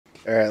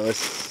Alright, let's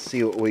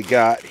see what we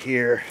got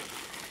here.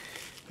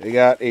 We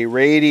got a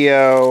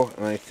radio,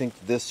 and I think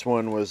this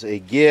one was a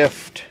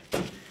gift.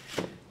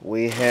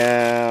 We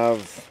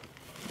have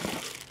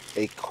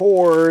a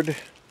cord,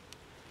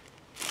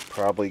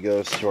 probably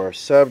goes to our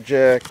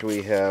subject.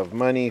 We have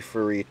money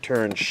for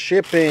return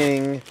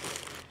shipping.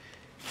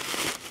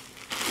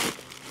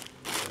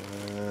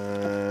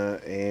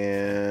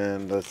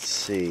 And let's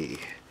see.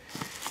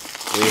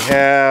 We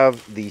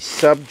have the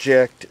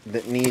subject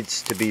that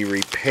needs to be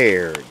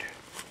repaired.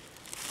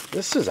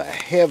 This is a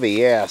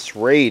heavy-ass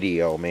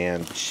radio,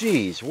 man.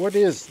 Jeez, what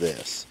is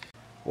this?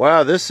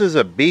 Wow, this is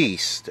a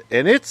beast,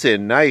 and it's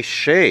in nice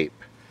shape.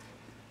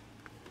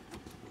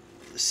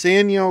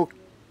 Sanyo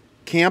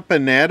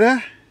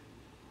Campanetta?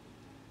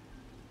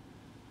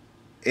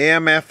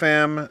 AM,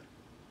 FM,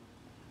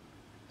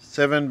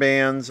 7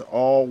 bands,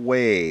 all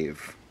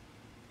wave.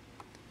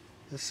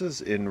 This is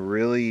in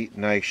really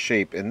nice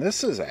shape, and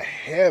this is a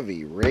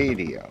heavy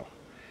radio.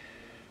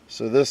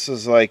 So this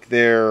is like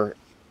their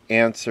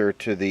answer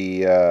to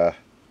the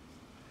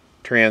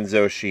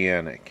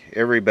transoceanic.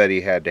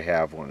 Everybody had to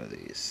have one of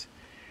these.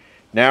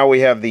 Now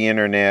we have the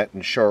internet,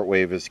 and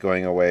shortwave is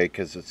going away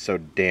because it's so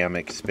damn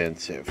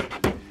expensive.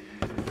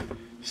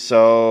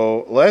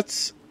 So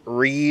let's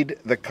read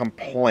the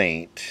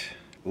complaint.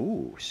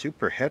 Ooh,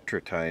 super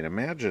heterotide.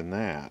 Imagine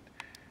that.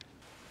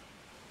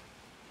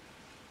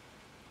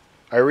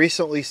 I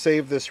recently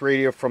saved this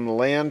radio from the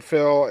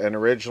landfill, and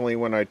originally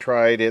when I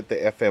tried it, the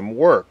FM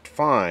worked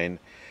fine.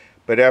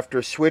 But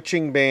after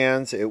switching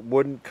bands, it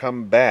wouldn't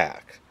come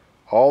back.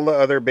 All the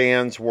other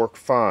bands work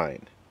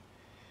fine.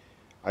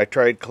 I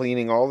tried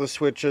cleaning all the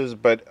switches,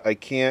 but I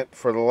can't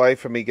for the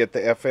life of me get the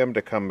FM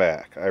to come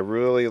back. I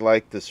really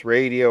like this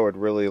radio. I'd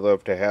really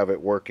love to have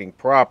it working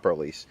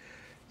properly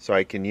so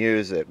I can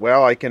use it.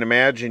 Well, I can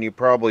imagine you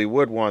probably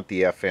would want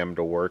the FM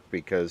to work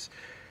because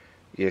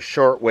your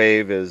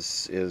shortwave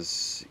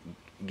is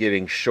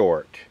getting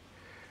short.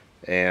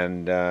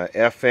 And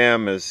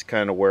FM is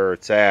kind of where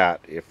it's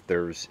at if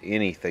there's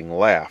anything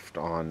left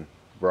on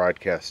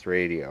broadcast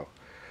radio.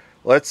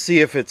 Let's see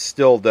if it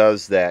still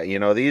does that. You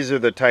know, these are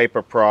the type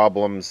of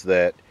problems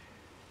that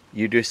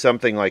you do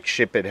something like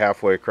ship it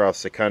halfway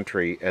across the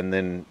country and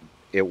then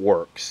it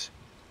works.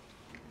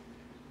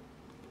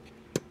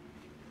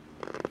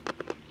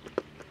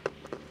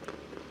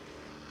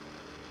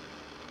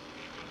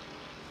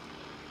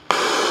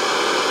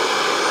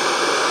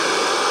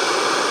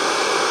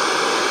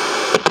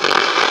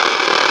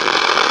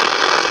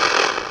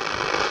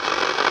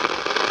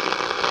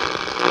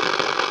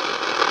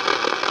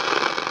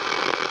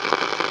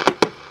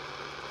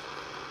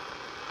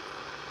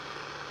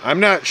 I'm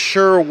not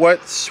sure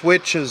what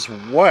switches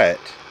what.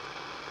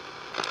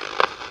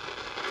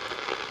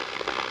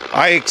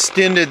 I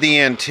extended the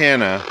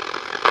antenna.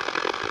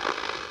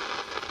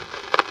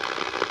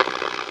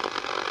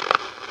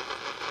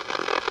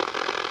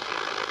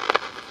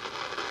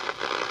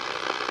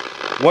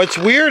 What's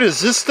weird is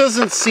this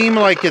doesn't seem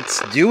like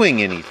it's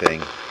doing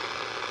anything.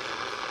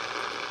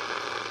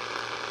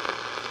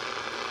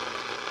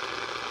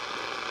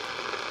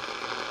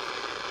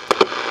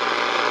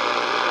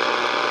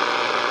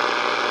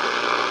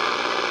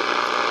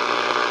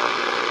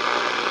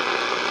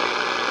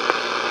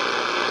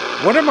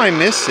 What am I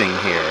missing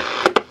here?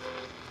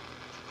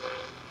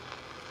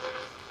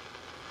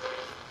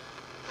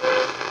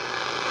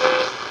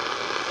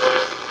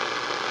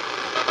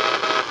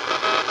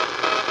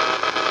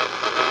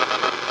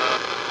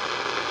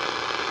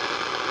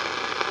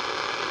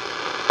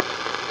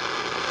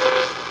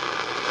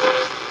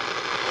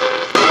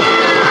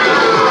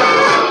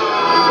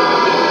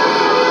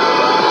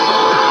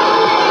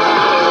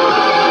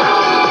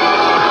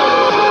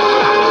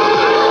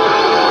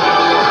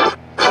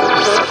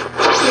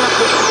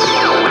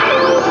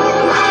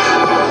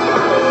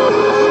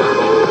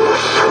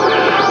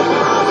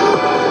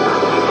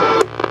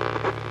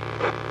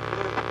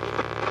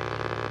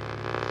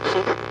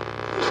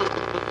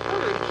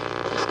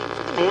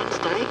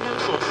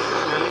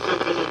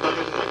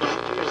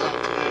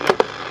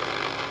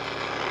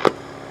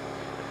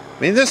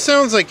 I mean, this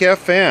sounds like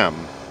FM.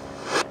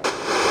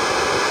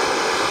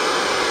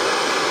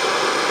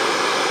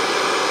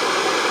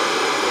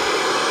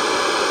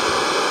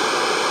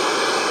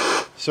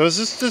 So is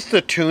this just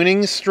a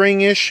tuning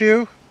string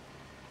issue?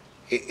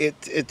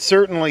 It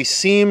certainly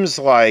seems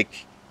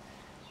like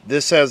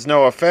this has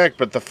no effect,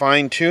 but the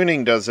fine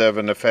tuning does have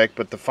an effect,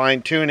 but the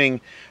fine tuning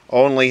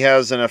only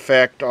has an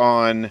effect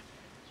on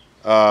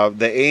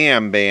the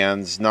AM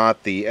bands,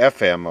 not the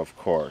FM, of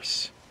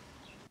course.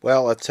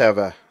 Well, let's have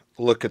a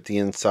look at the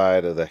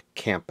inside of the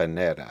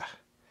Campanetta.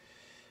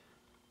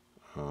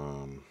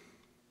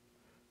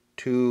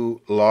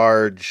 Two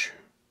large,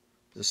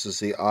 this is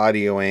the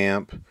audio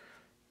amp,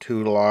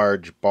 two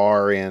large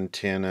bar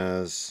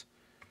antennas.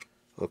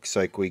 Looks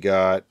like we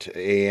got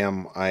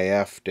AM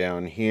IF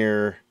down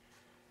here.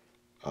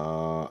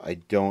 I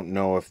don't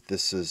know if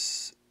this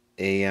is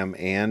AM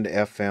and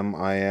FM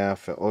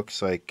IF. It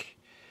looks like,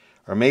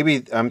 or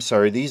maybe, I'm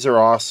sorry, these are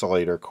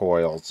oscillator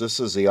coils.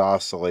 This is the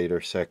oscillator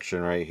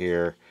section right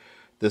here.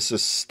 This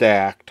is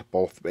stacked,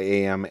 both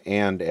AM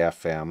and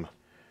FM,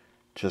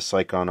 just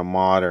like on a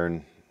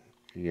modern,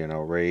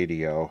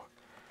 radio.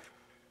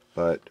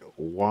 But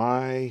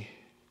why?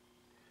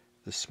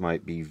 This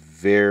might be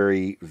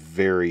very,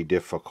 very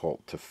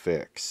difficult to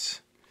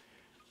fix.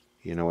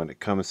 When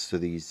it comes to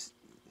these.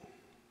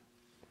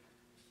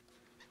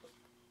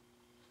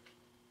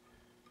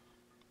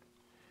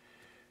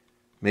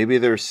 Maybe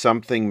there's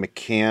something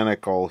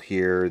mechanical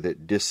here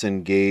that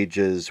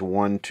disengages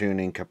one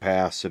tuning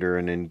capacitor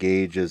and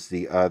engages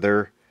the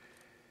other.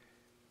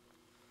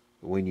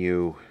 When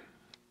you,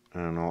 I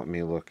don't know, let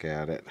me look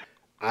at it.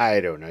 I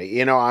don't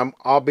know.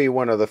 I'll be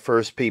one of the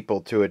first people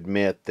to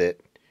admit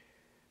that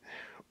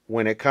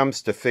when it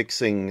comes to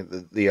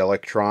fixing the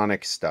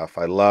electronic stuff,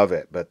 I love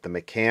it. But the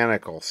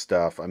mechanical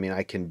stuff,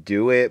 I can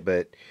do it,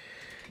 but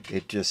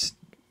it's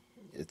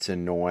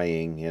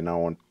annoying,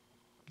 And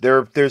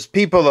there's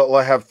people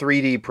that have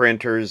 3D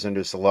printers and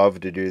just love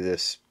to do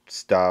this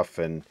stuff,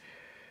 and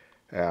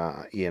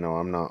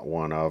I'm not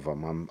one of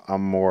them.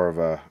 I'm more of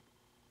a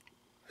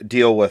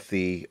deal with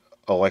the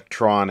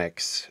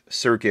electronics,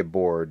 circuit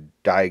board,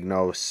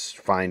 diagnose,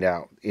 find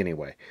out.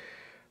 Anyway,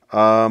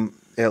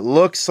 it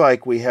looks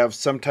like we have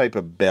some type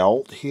of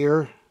belt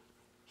here.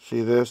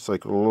 See this?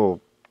 Like a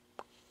little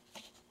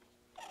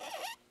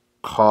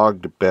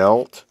cogged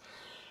belt.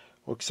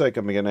 Looks like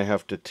I'm going to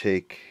have to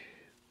take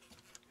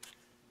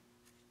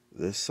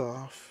this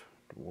off.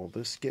 Will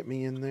this get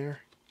me in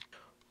there?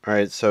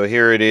 Alright, so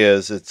here it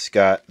is. It's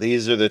got,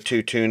 these are the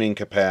two tuning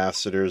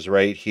capacitors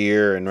right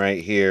here and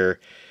right here.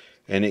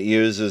 And it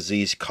uses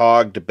these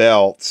cogged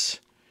belts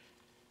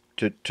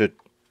to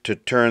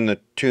turn the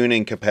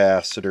tuning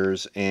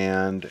capacitors,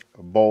 and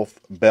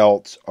both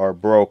belts are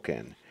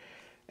broken.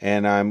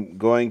 And I'm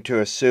going to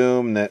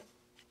assume that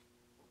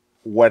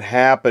what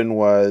happened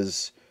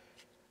was,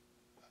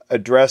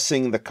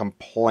 addressing the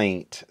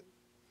complaint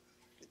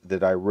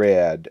that I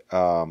read,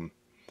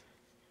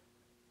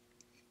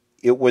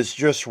 it was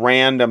just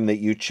random that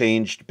you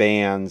changed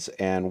bands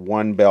and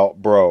one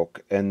belt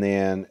broke, and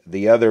then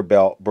the other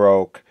belt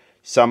broke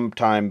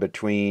sometime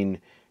between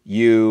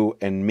you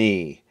and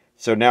me.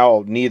 So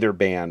now neither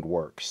band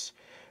works.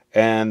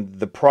 And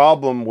the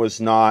problem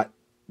was not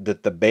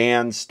that the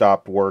band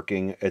stopped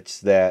working, it's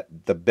that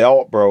the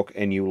belt broke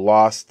and you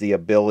lost the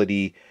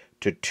ability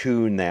to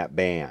tune that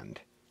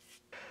band.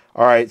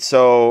 Alright,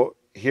 so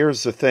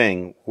here's the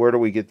thing. Where do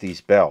we get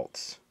these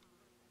belts?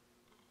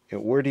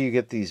 Where do you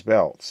get these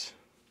belts?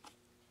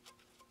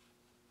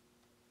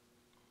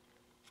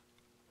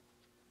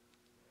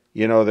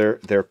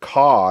 They're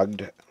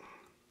cogged.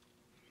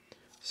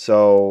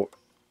 So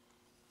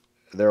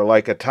they're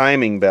like a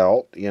timing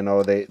belt.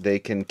 They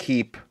can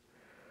keep.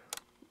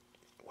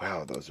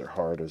 Wow, those are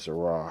hard as a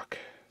rock.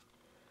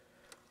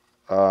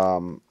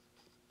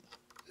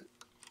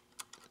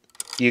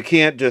 You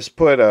can't just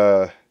put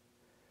a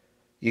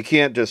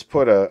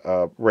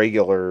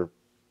regular,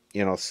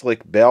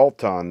 slick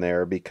belt on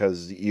there,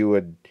 because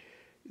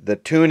the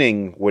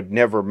tuning would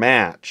never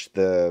match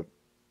the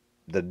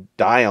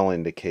dial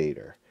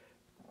indicator.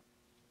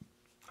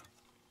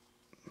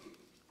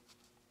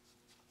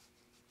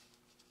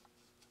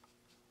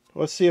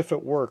 Let's see if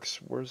it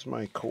works. Where's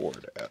my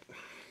cord at?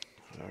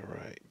 All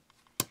right.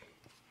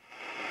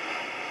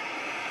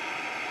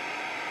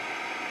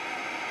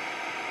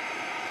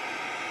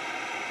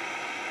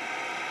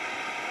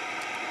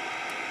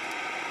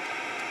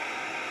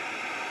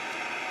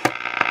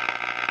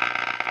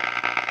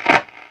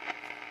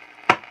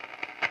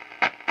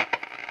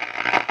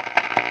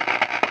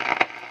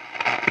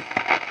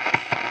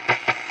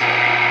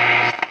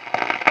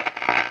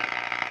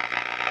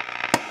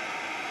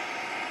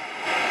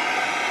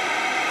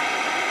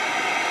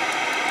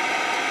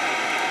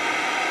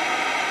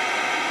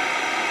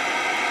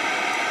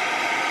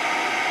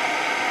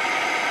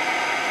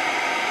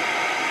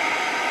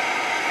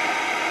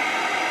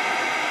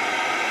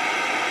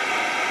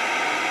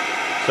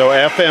 So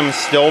FM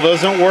still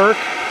doesn't work?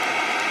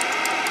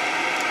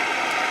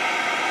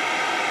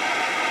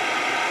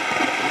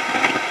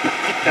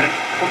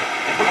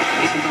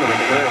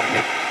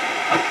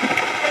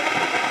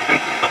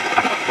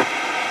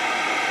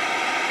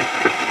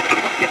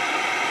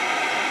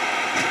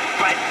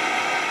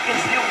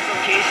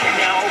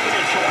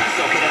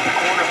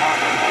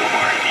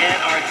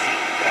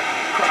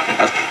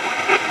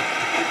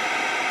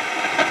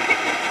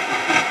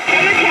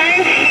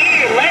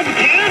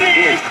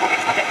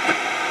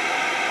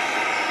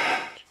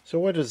 So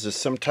what is this,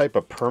 some type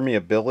of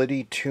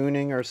permeability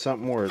tuning or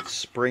something where it's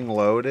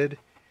spring-loaded?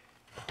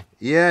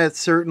 Yeah, it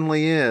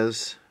certainly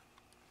is.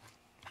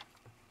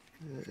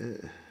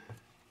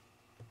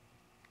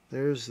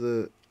 There's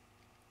the...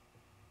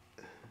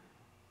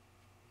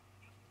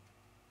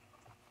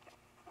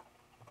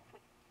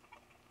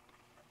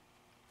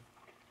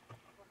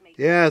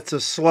 Yeah, it's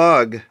a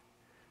slug.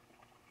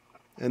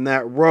 And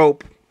that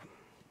rope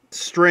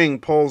string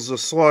pulls the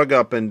slug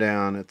up and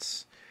down.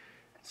 It's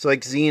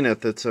like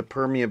Zenith. It's a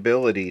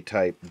permeability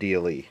type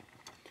dealy.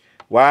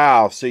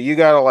 Wow, so you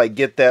gotta like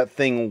get that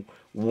thing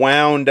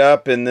wound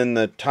up, and then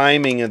the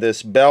timing of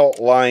this belt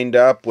lined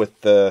up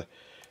with the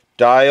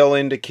dial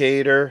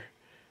indicator.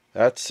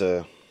 That's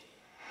a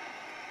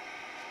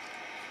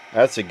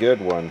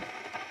good one.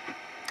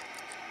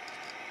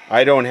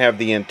 I don't have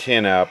the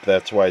antenna up,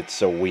 that's why it's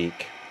so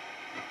weak.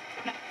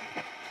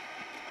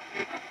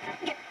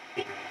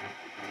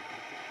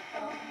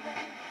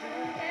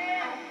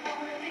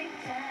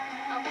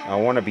 I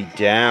want to be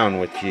down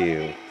with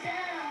you.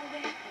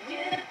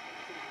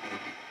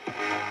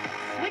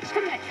 Switch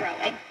to Metro.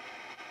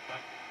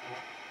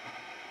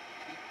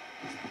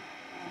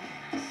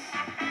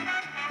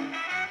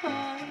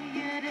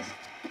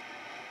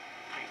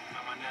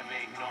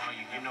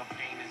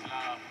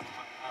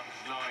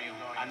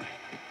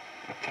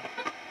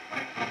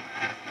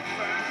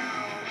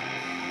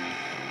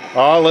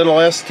 Oh, little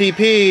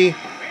STP.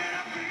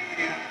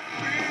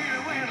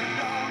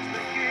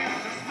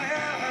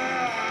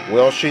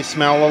 Will she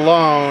smell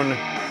alone?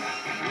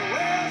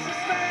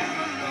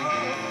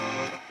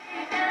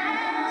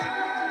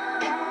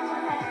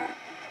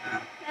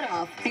 Get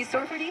off. See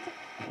store for details.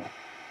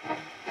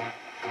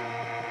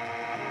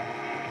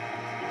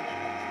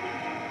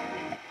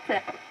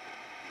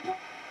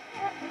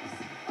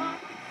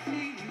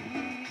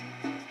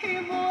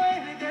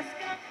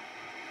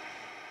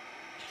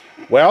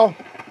 Well,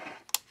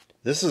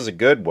 this is a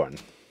good one.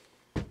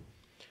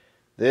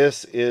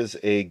 This is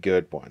a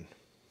good one.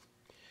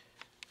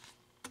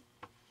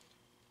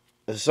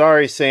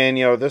 Sorry,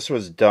 Sanyo, this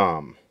was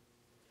dumb.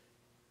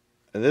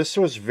 This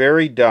was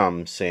very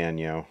dumb,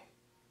 Sanyo.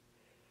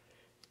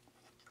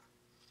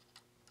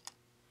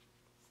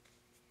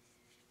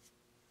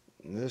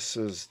 This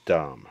is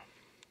dumb.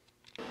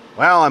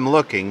 Well, I'm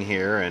looking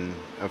here, and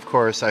of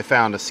course I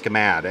found a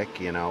schematic,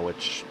 you know,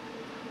 which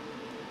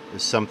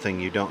is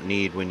something you don't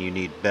need when you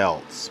need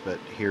belts, but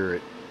here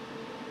it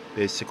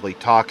basically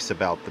talks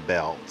about the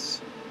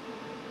belts.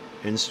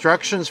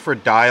 Instructions for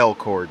dial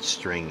cord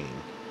stringing.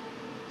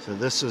 So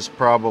this is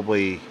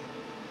probably,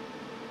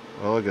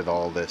 well, look at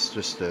all this,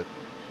 just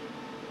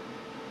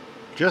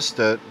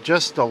to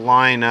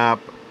line up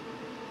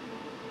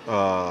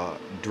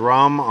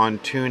drum on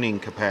tuning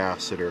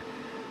capacitor,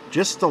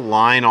 just to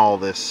line all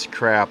this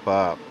crap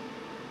up.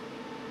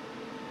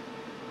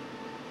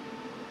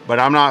 But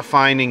I'm not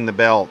finding the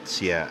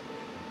belts yet.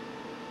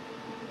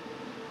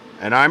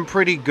 And I'm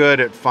pretty good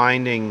at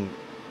finding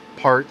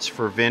parts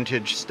for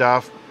vintage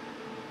stuff.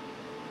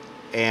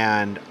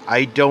 And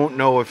I don't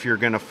know if you're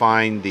going to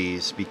find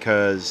these,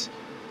 because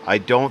I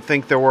don't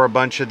think there were a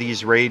bunch of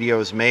these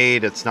radios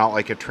made. It's not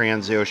like a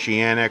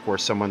transoceanic where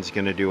someone's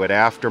going to do it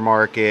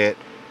aftermarket.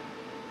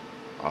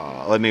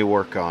 Let me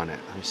work on it.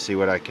 Let me see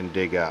what I can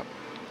dig up.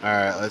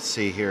 Alright, let's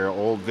see here.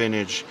 Old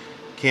vintage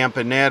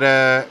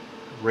Campanetta.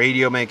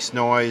 Radio makes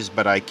noise,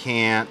 but I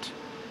can't.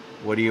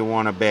 What do you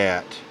want to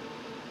bet?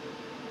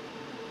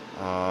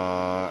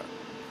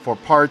 For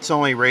parts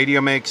only,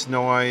 radio makes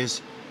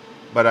noise,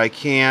 but I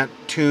can't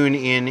tune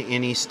in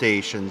any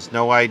stations.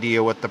 No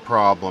idea what the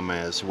problem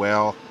is.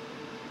 Well,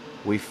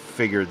 we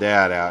figured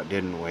that out,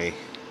 didn't we?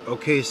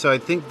 Okay, so I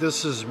think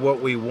this is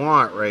what we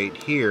want right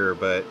here,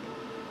 but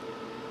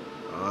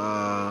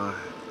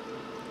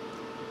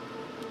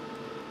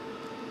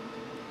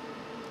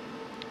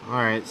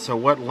alright, so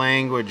what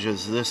language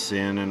is this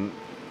in? And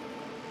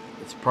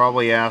it's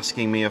probably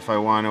asking me if I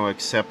want to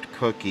accept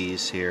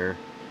cookies here.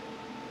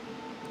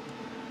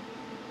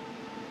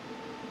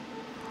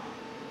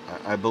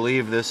 I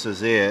believe this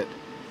is it.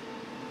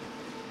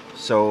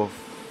 So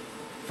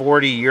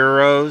 40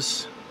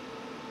 euros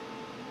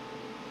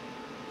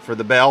for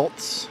the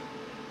belts.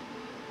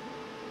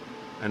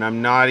 And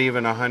I'm not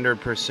even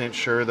 100%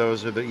 sure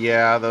those are the,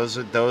 yeah, those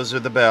are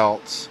the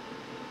belts.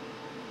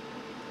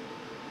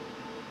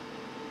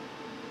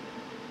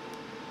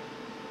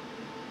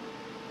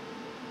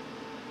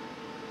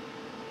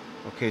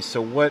 Okay,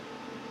 so what?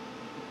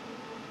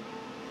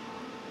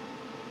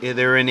 Yeah,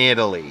 they're in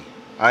Italy.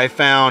 I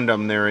found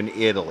them, they're in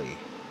Italy.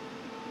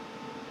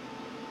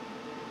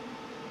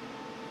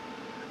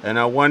 And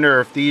I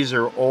wonder if these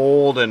are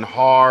old and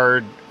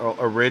hard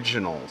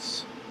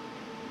originals.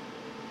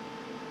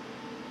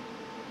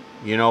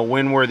 You know,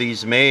 when were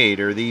these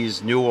made? Are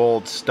these new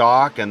old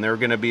stock and they're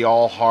going to be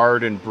all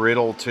hard and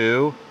brittle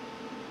too?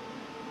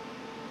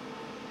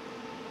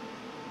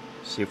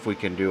 See if we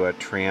can do a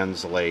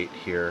translate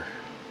here.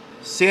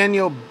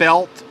 Sanyo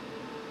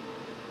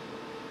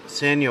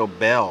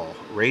Bell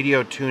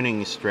radio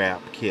tuning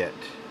strap kit.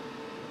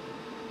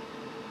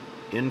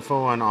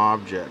 Info on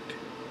object.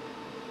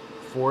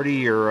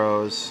 40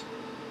 euros.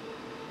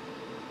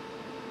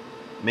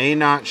 May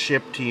not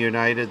ship to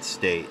United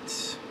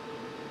States.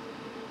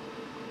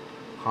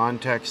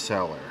 Contact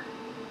seller.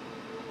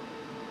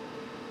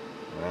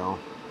 Well,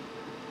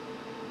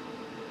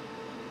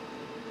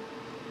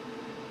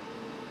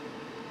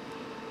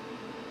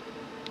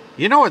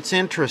 you know what's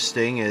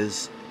interesting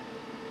is,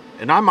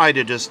 and I might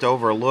have just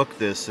overlooked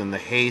this in the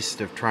haste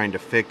of trying to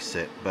fix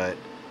it, but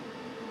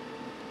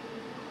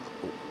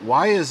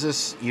why is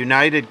this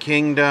United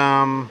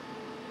Kingdom?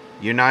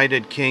 You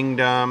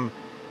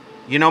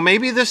You know,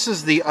 maybe this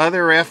is the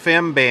other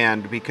FM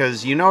band,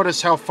 because you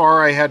notice how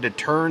far I had to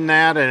turn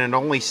that and it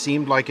only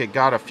seemed like it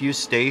got a few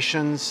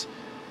stations.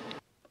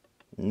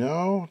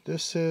 No,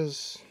 this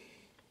is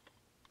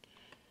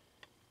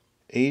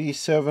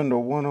 87 to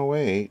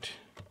 108.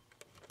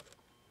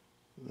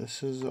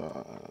 This is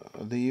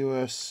the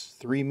US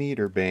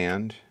 3-meter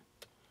band.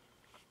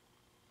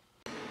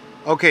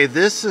 Okay,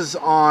 this is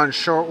on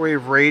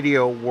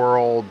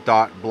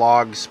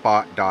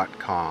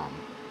shortwaveradioworld.blogspot.com.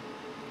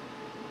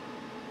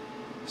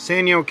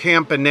 Sanyo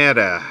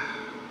Campanetta.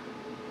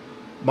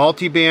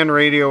 Multiband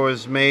radio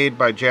is made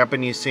by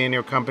Japanese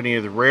Sanyo company.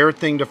 It's a rare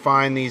thing to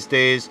find these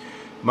days,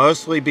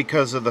 mostly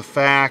because of the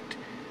fact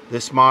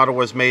this model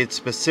was made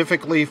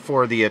specifically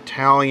for the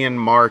Italian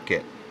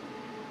market.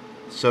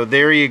 So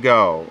there you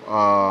go.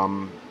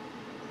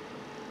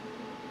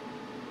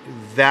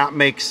 That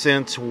makes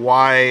sense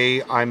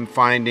why I'm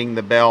finding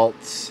the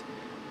belts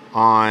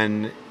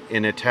on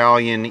an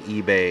Italian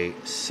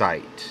eBay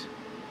site.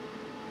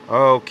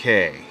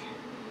 Okay.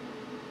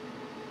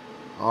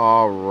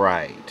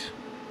 Alright.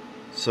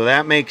 So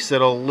that makes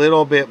it a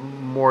little bit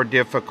more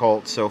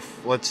difficult. So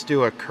let's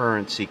do a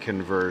currency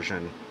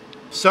conversion.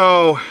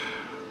 So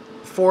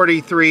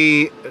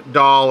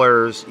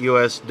 $43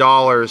 US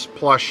dollars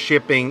plus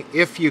shipping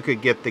if you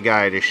could get the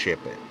guy to ship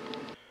it.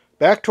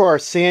 Back to our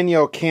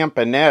Sanyo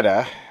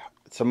Campanetta.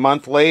 It's a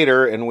month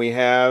later and we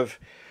have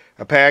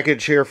a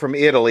package here from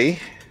Italy.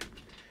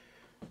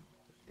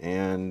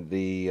 And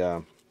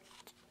the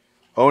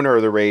owner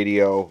of the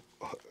radio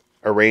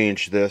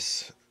arranged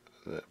this,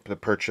 the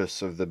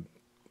purchase of the,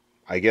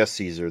 I guess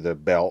these are the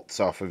belts,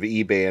 off of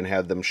eBay and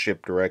had them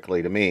shipped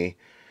directly to me.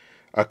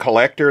 A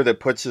collector that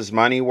puts his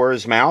money where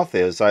his mouth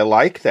is. I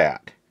like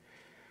that.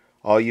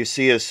 All you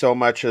see is so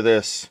much of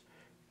this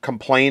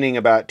complaining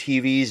about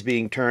TVs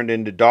being turned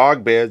into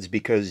dog beds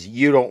because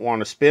you don't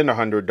want to spend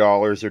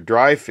 $100 or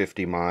drive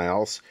 50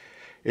 miles.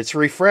 It's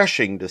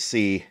refreshing to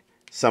see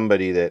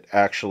somebody that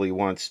actually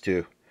wants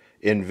to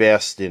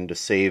invest into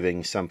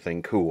saving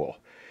something cool.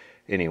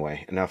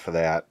 Anyway, enough of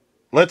that.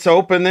 Let's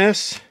open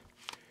this.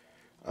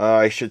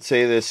 I should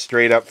say this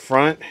straight up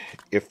front.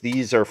 If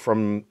these are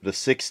from the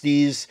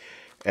 60s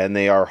and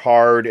they are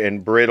hard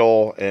and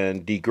brittle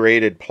and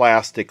degraded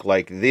plastic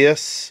like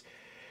this,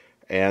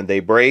 and they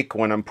break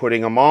when I'm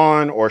putting them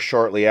on or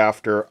shortly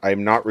after,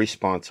 I'm not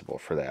responsible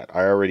for that.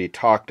 I already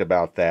talked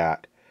about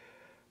that.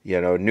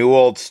 You know, new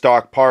old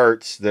stock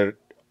parts that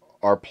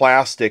are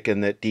plastic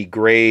and that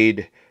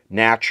degrade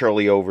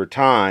naturally over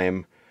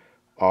time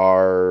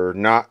are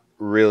not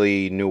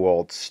really new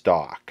old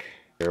stock.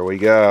 There we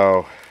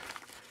go.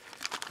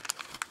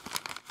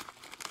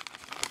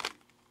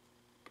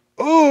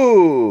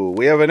 Ooh,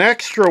 we have an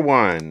extra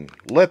one.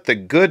 Let the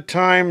good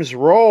times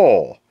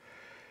roll.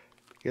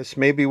 Guess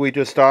maybe we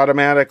just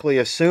automatically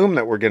assume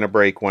that we're going to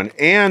break one.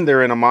 And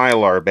they're in a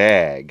Mylar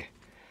bag.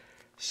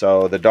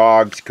 So the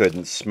dogs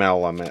couldn't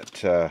smell them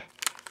at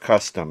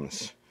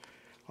customs.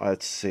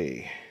 Let's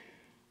see.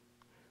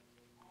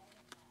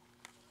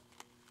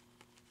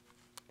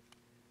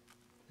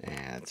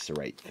 That's the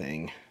right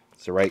thing.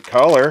 It's the right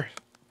color.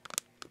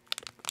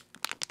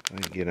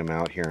 Let me get them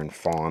out here and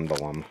fondle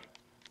them.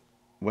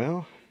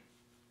 Well,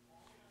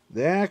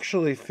 they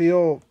actually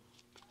feel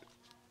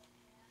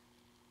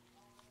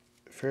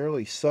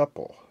fairly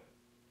supple.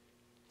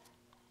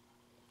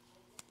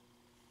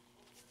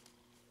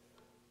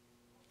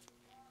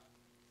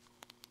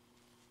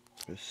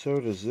 But so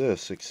does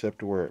this,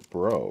 except where it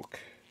broke.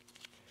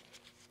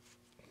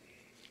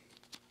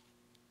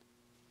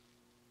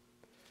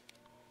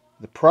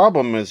 The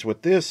problem is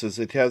with this is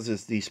it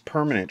has these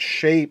permanent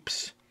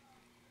shapes.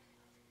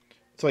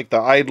 It's like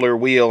the idler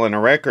wheel in a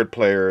record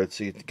player.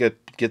 It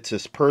gets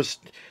this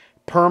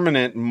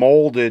permanent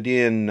molded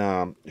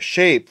in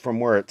shape from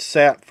where it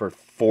sat for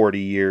 40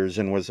 years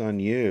and was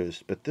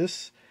unused. But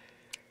this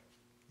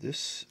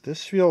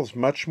feels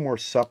much more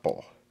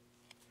supple.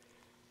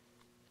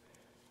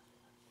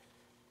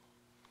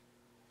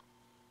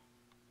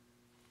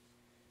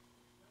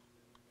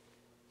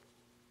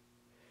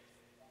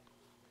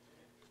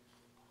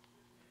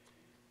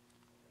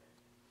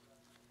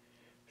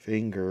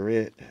 Finger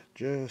it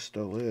just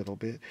a little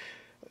bit.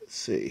 Let's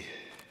see.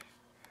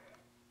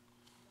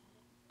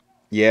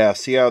 Yeah,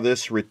 see how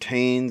this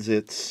retains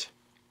its...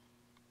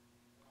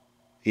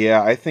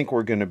 Yeah, I think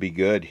we're going to be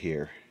good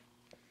here.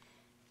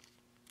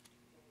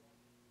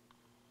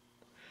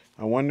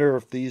 I wonder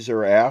if these are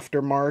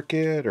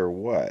aftermarket or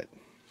what.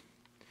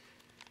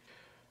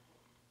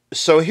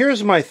 So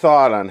here's my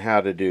thought on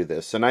how to do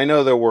this. And I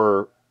know there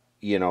were,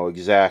 you know,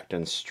 exact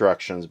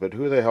instructions, but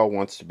who the hell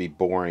wants to be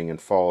boring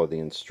and follow the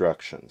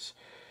instructions?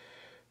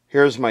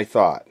 Here's my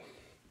thought.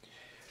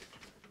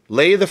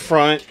 Lay the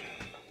front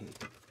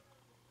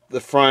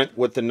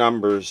with the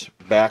numbers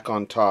back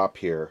on top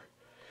here.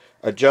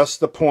 Adjust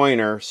the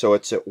pointer so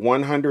it's at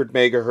 100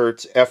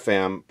 megahertz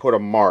FM, put a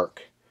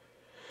mark.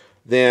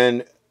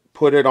 Then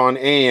put it on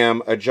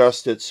AM,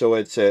 adjust it so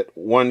it's at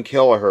 1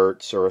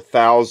 kilohertz or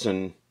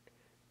 1000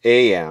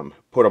 AM,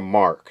 put a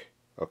mark,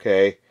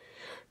 okay?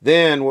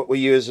 Then what we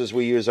use is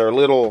we use our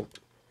little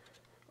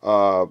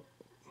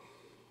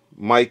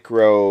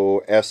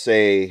micro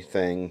SA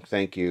thing.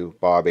 Thank you,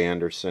 Bob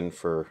Anderson,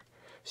 for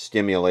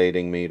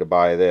stimulating me to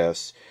buy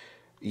this.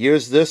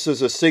 Use this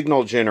as a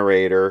signal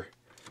generator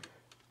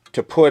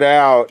to put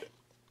out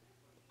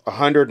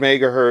 100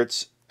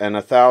 megahertz and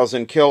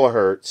 1000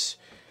 kilohertz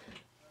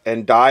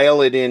and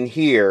dial it in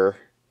here,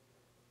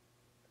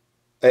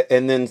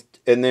 and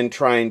then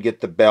try and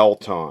get the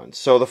belt on.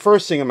 So the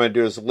first thing I'm going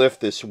to do is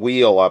lift this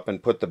wheel up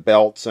and put the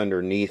belts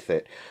underneath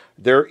it.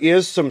 There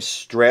is some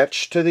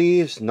stretch to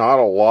these, not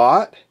a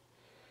lot,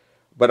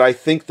 but I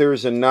think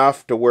there's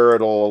enough to where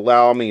it'll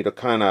allow me to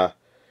kind of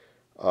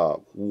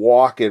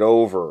walk it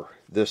over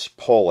this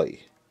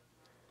pulley.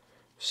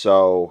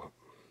 So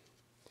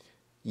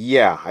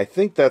yeah, I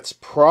think that's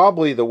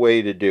probably the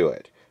way to do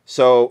it.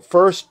 So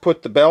first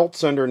put the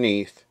belts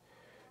underneath.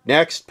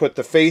 Next, put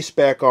the face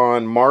back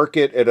on, mark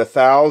it at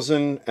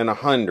 1000 and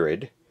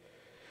 100,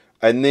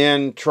 and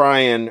then try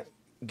and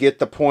get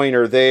the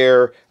pointer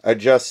there,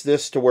 adjust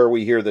this to where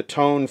we hear the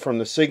tone from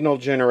the signal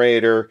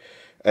generator,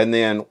 and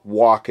then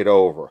walk it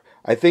over.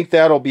 I think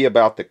that'll be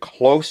about the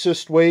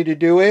closest way to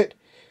do it.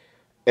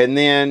 And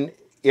then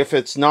if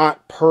it's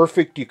not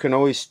perfect, you can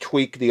always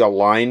tweak the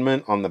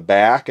alignment on the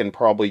back and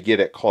probably get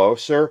it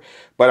closer.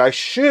 But I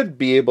should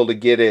be able to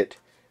get it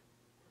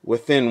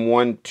within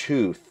one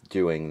tooth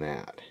doing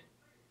that.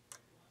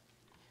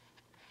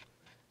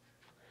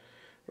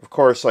 Of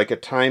course, like a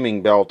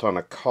timing belt on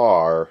a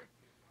car,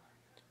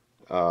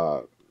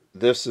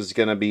 this is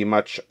going to be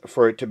much,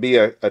 for it to be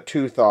a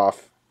tooth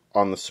off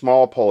on the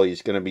small pulley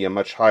is going to be a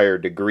much higher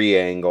degree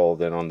angle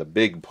than on the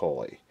big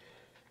pulley.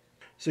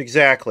 So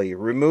exactly,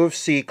 remove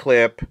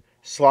C-clip,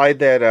 slide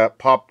that up,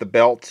 pop the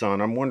belts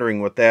on. I'm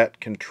wondering what that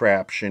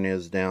contraption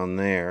is down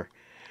there.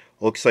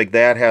 Looks like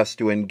that has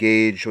to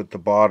engage with the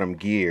bottom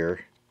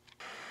gear.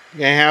 You're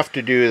going to have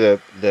to do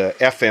the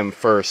FM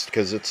first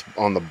because it's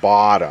on the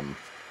bottom.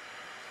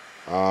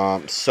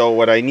 So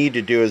what I need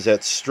to do is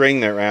that string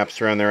that wraps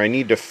around there, I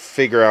need to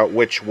figure out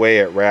which way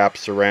it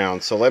wraps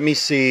around. So let me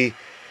see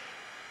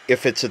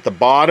if it's at the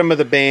bottom of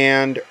the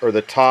band or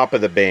the top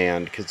of the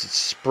band, because it's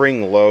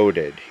spring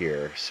loaded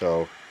here.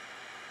 So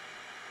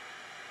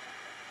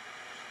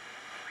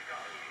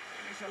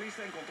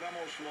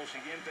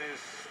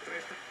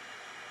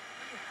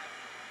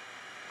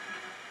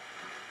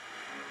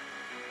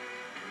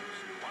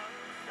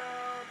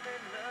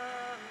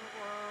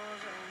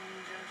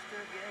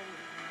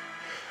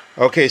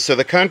okay, so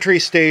the country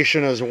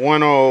station is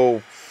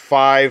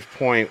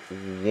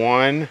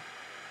 105.1.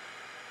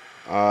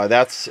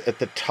 That's at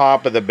the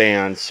top of the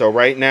band. So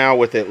right now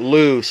with it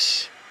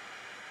loose,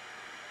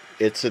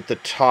 it's at the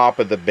top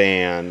of the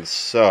band.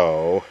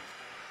 So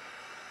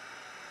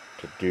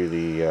to do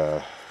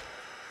the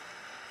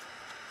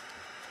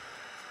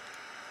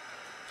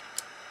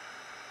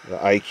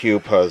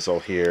IQ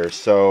puzzle here.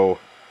 So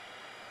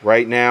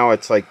right now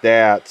it's like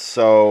that.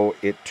 So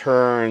it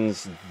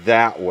turns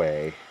that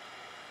way.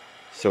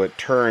 So it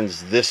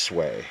turns this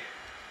way.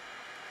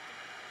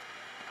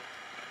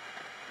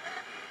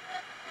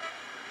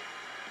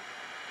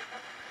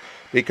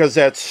 Because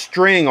that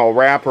string will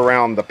wrap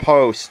around the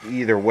post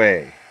either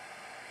way.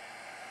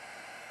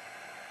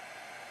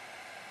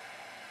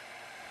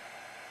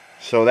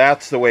 So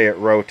that's the way it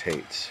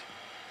rotates.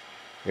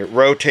 It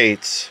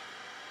rotates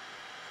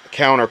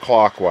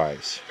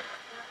counterclockwise.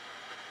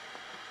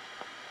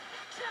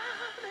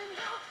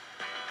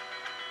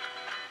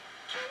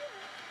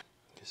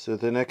 So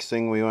the next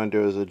thing we want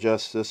to do is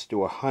adjust this to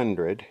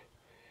 100.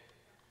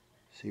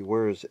 See,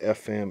 where is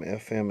FM?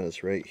 FM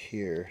is right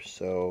here.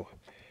 So,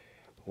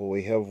 well,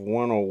 we have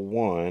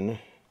 101.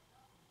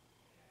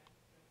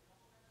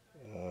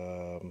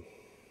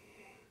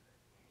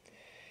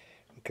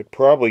 We could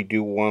probably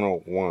do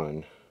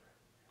 101.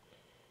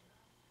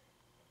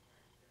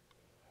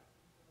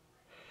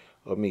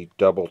 Let me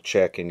double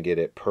check and get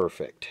it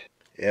perfect.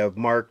 Yeah, I've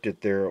marked it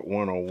there at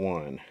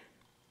 101.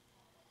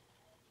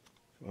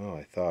 Oh,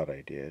 I thought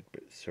I did,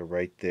 but so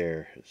right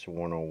there is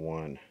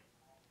 101.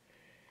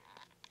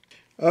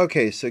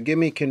 Okay, so give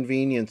me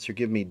convenience or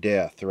give me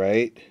death,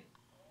 right?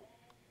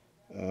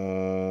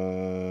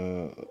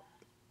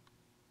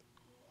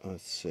 Let's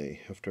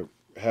see.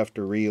 Have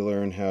to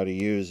relearn how to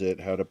use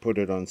it, how to put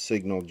it on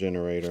signal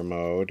generator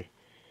mode.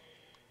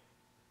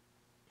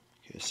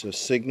 Okay, so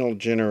signal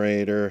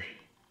generator,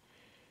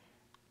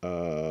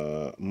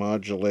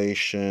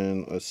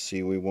 modulation. Let's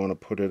see. We want to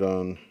put it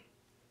on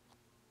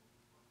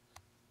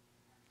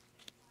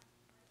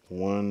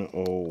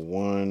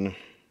 101.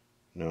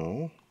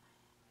 No.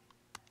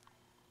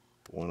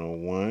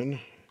 101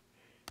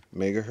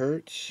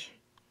 megahertz.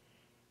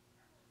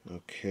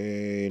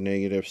 Okay,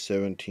 negative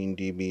 17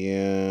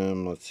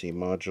 dBm. Let's see,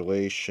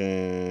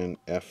 modulation,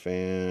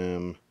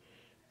 FM,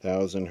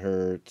 1000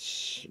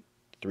 hertz,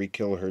 3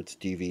 kilohertz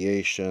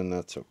deviation.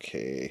 That's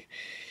okay.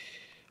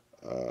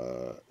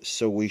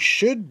 So we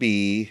should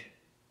be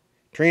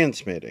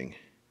transmitting.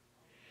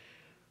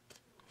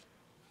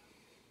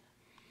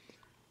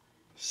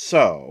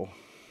 So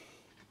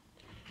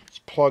let's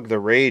plug the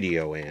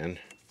radio in.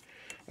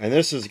 And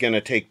this is going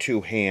to take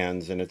two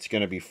hands, and it's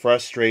going to be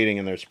frustrating,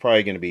 and there's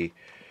probably going to be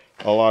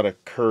a lot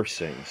of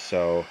cursing.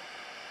 So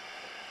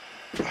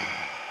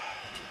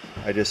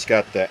I just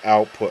got the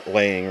output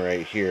laying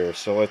right here.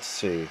 So let's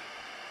see.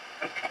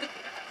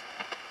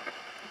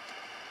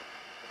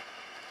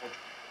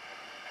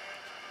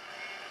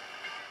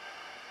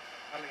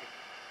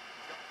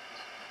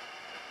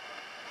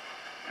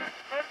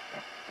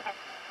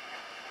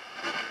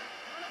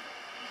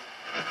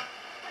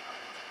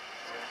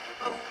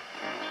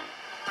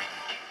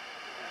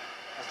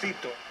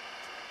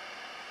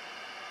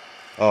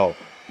 Oh.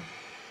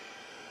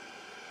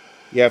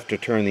 You have to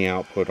turn the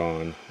output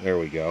on. There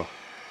we go.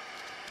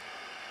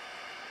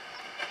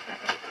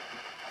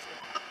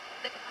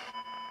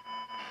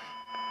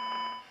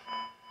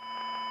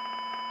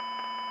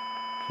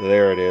 So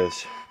there it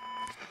is.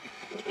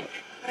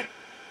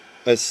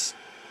 Let's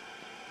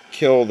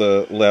kill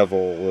the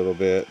level a little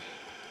bit.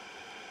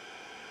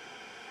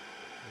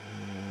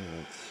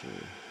 Let's see.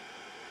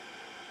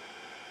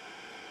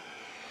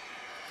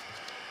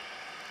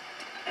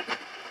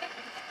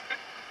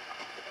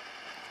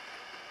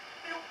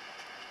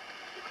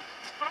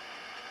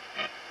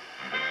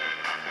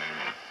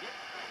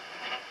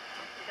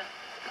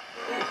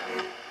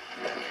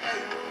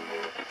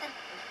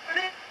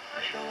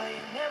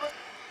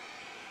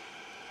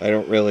 I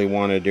don't really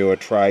want to do a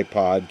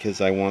tripod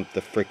because I want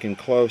the freaking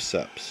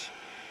close-ups.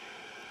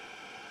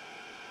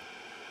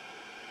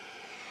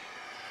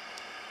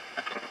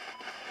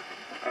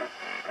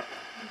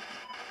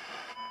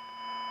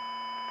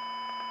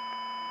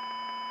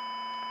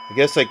 I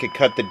guess I could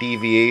cut the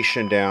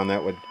deviation down.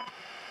 That would...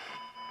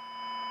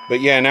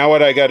 But yeah, now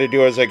what I got to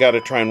do is I got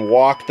to try and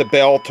walk the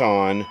belt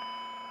on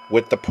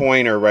with the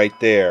pointer right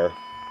there.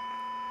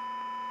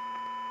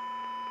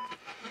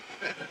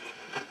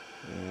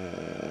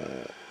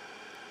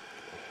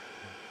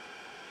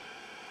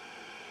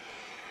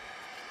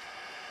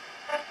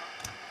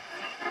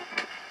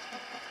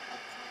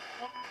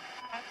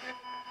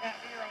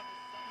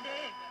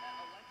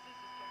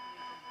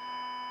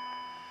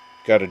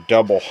 Got a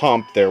double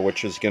hump there,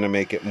 which is going to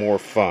make it more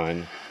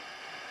fun.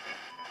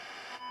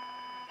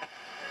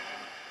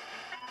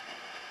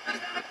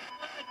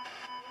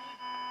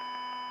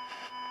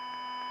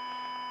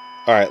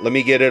 Alright, let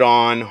me get it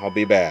on. I'll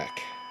be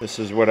back. This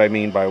is what I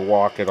mean by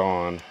walk it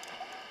on.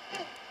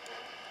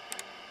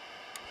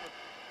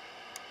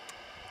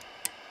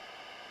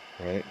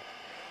 Right?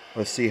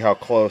 Let's see how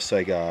close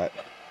I got.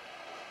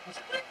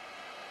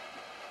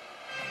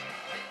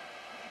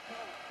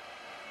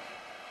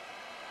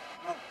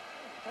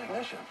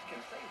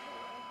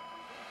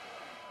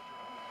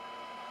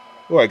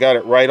 Oh, I got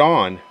it right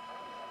on.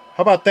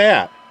 How about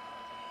that?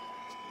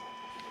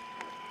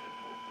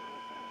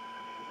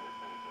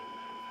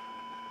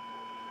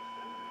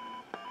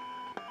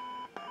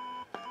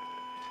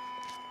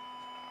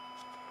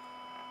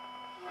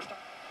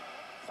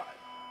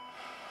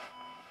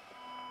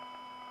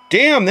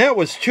 Damn, that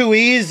was too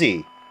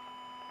easy.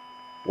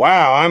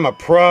 Wow, I'm a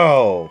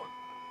pro.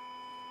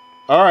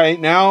 Alright,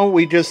 now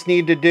we just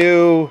need to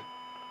do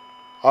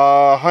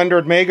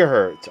 100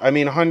 megahertz. I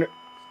mean 1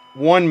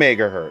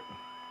 megahertz.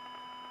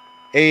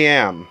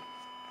 AM.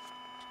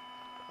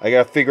 I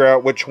gotta figure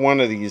out which one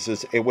of these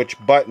is,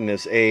 which button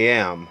is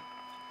AM.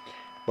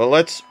 But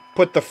let's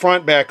put the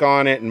front back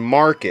on it and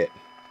mark it.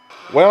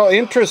 Well,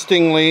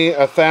 interestingly,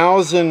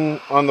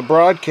 1000 on the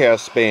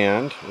broadcast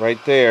band,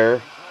 right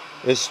there,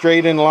 is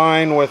straight in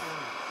line with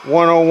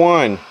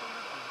 101.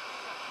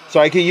 So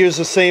I can use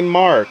the same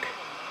mark.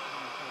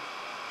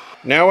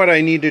 Now what I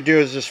need to do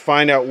is just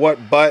find out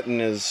what button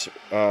is...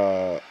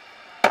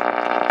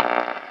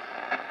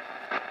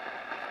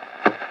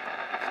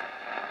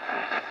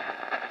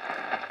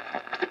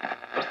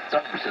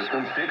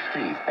 System fixed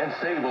teeth and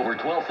save over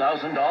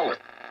 $12,000.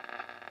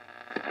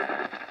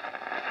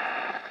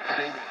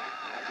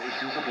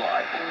 Station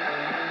supply.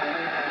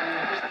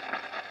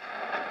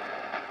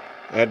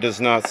 That does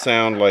not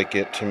sound like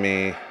it to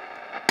me.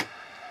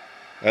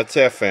 That's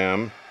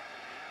FM.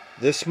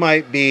 This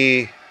might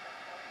be,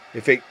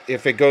 if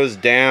it goes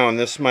down,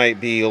 this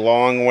might be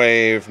long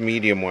wave,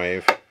 medium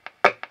wave.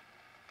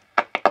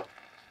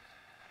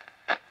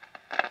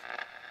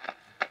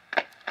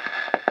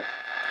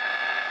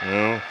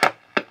 No.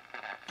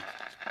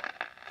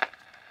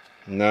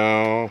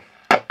 No.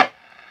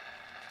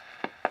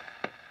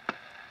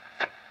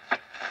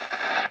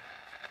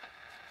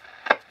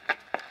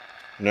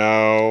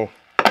 No.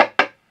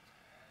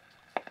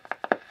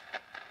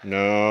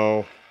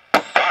 No.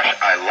 Gosh,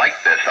 I like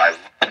this.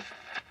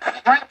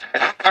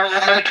 I'm in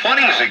my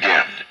 20s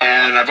again,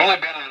 and I've only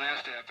been on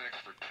AskFX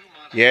for 2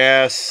 months.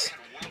 Yes.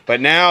 But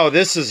now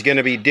this is going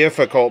to be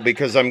difficult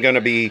because I'm going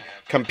to be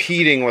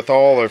competing with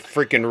all the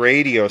freaking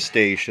radio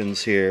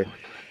stations here.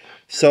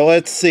 So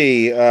let's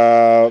see.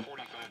 1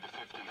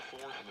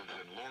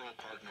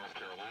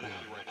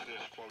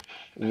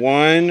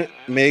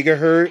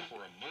 megahertz.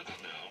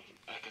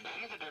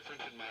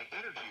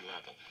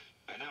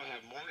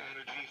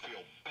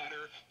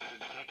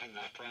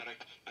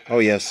 Oh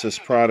yes, this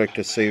product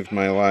has saved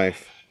my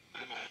life.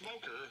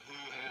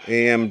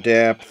 AM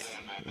depth.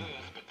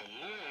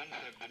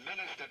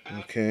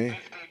 Okay.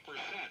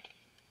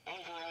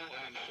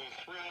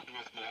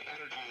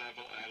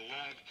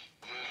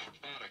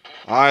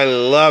 I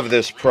love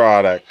this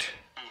product.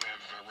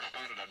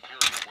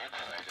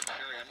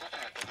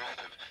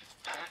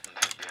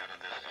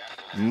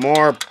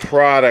 More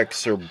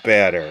products are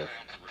better.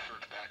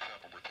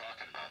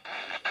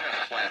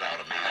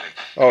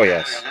 Oh,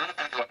 yes.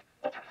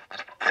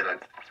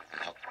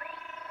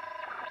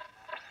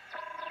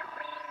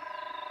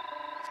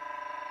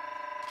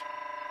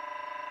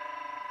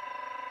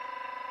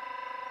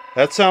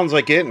 That sounds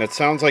like it, and it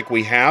sounds like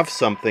we have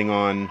something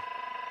on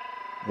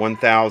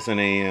 1000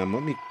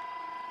 AM.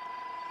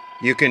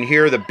 You can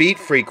hear the beat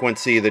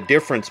frequency, the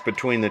difference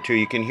between the two.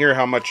 You can hear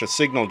how much a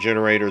signal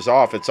generator's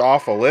off. It's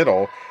off a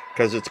little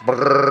because it's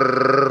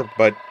brrrr,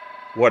 but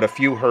what, a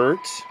few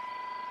hertz?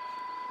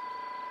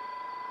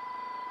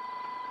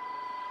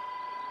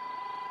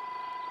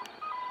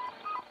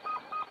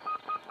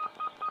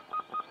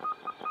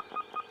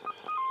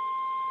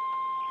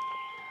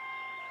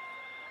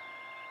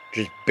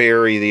 Just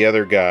bury the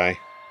other guy.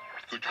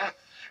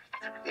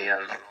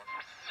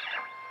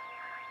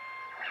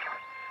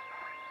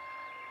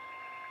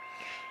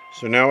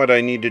 So now what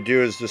I need to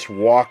do is just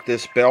walk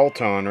this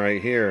belt on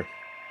right here.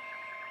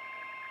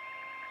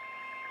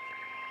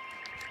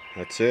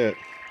 That's it.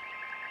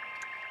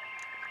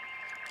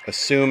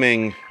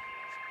 Assuming,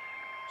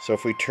 so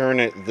if we turn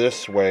it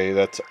this way,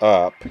 that's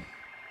up.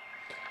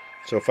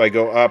 So if I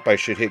go up, I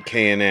should hit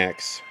K and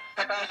X.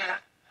 A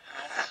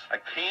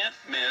can't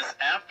miss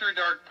after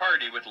dark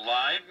party with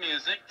live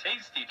music,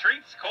 tasty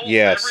treats, cold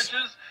Yes.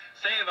 beverages.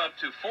 Save up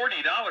to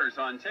 $40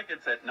 on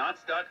tickets at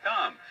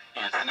knots.com.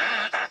 It's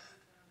Knots.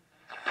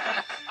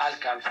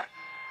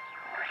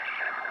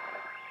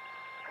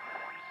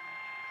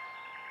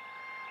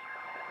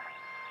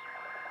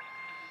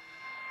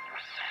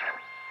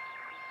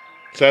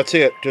 So that's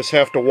it. Just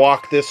have to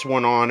walk this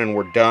one on and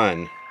we're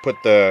done.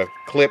 Put the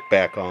clip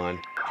back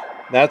on.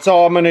 That's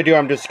all I'm going to do.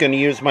 I'm just going to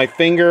use my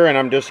finger and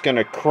I'm just going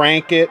to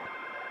crank it.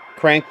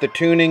 Crank the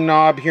tuning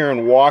knob here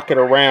and walk it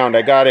around.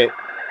 I got it,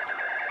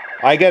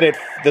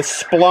 the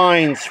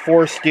splines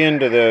forced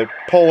into the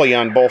pulley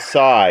on both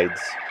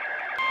sides.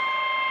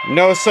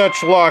 No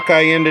such luck.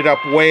 I ended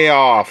up way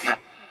off.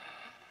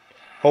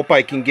 Hope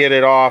I can get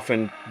it off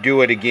and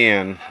do it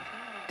again.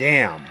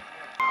 Damn.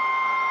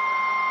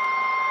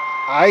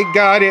 I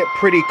got it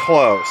pretty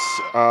close.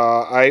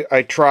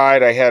 I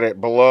tried. I had it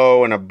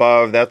below and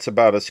above. That's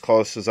about as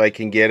close as I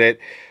can get it.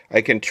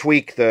 I can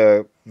tweak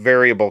the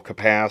variable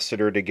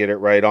capacitor to get it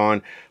right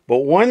on. But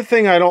one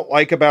thing I don't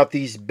like about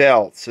these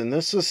belts, and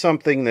this is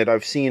something that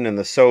I've seen in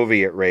the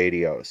Soviet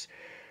radios,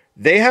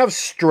 they have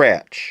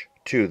stretch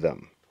to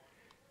them.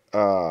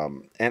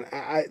 And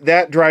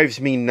that drives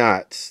me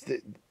nuts.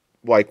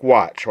 Like,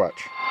 watch.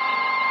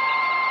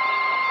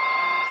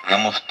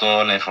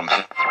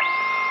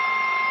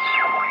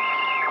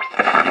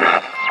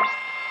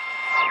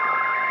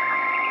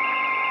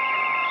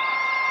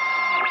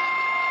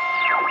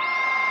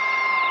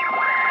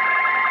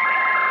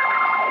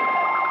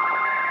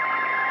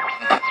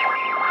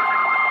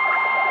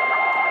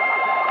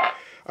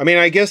 I mean,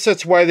 I guess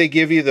that's why they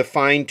give you the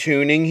fine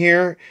tuning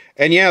here.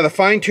 And yeah, the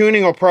fine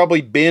tuning will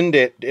probably bend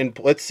it. And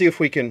let's see if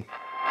we can.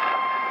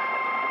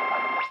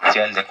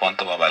 De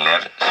cuánto va a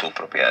valer su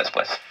propiedad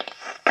después.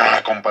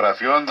 La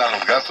comparación a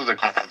los gastos de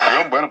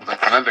construcción, bueno, pues al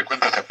final de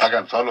cuentas se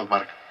pagan solos,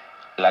 Mark.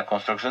 La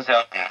construcción se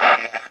va.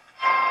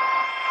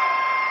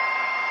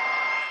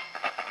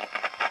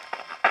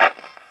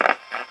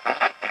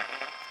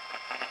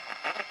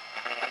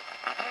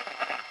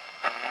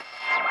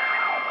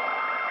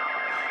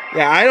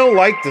 Yeah, I don't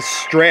like the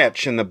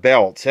stretch in the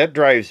belts. That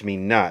drives me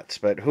nuts,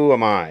 but who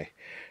am I?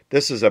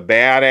 This is a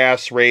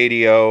badass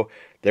radio.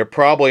 There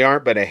probably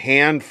aren't but a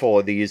handful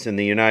of these in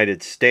the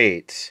United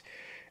States.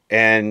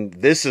 And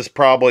this is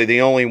probably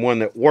the only one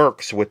that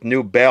works with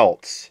new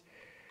belts.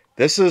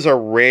 This is a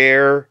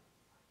rare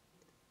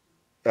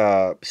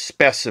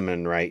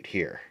specimen right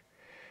here.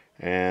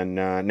 And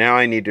now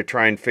I need to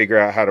try and figure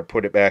out how to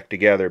put it back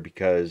together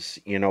because,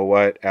 you know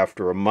what,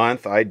 after a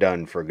month, I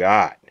done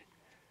forgot.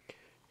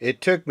 It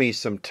took me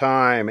some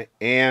time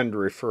and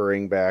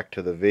referring back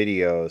to the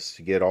videos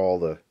to get all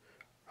the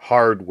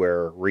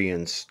hardware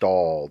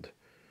reinstalled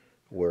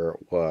where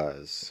it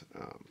was.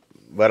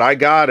 But I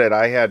got it.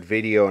 I had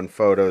video and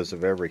photos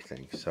of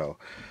everything. So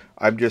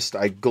I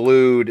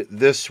glued,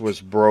 this was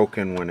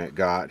broken when it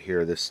got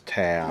here, this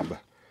tab.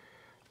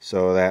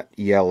 So that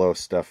yellow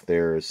stuff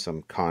there is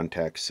some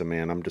contact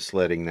cement. I'm just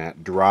letting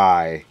that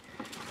dry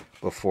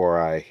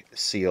before I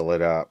seal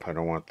it up. I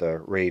don't want the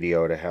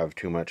radio to have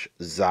too much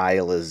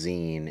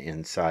xylazine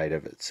inside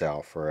of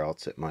itself or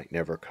else it might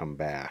never come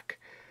back.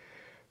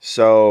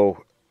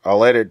 So I'll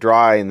let it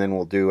dry and then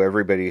we'll do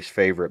everybody's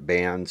favorite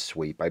band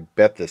sweep. I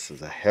bet this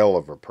is a hell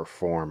of a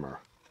performer.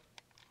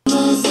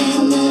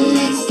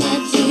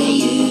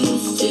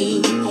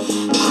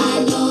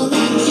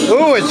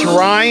 Ooh, it's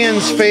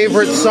Ryan's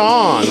favorite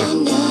song.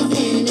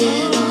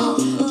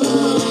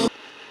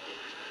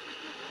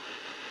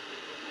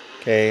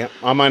 Okay,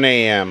 I'm on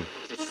AM.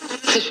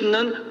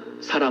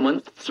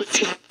 사람은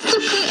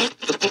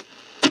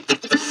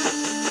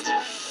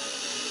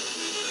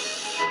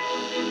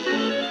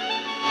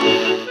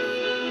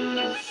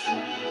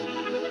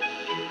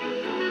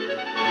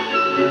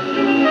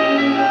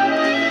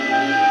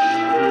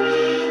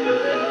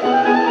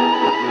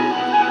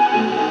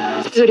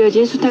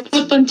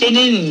첫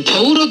번째는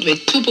겨울옷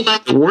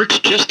외투보가 works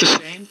just the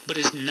same, but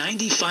is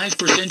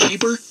 95%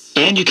 cheaper,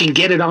 and you can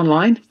get it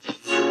online.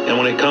 And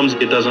when it comes,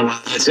 it doesn't.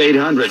 It's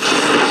 800.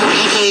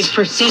 Days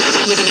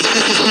persist with a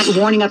 50%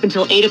 warning up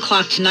until 8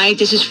 o'clock tonight.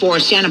 This is for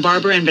Santa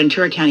Barbara and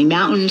Ventura County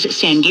Mountains,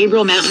 San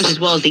Gabriel Mountains, as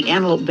well as the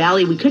Antelope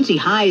Valley. We could see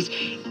highs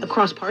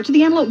across parts of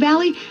the Antelope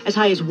Valley as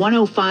high as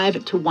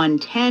 105 to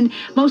 110.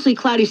 Mostly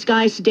cloudy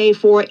skies today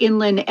for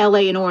inland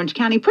LA and Orange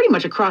County, pretty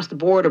much across the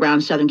board around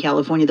Southern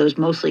California, those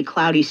mostly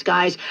cloudy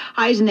skies.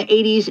 Highs in the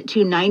 80s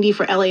to 90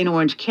 for LA and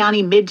Orange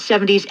County, mid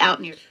 70s out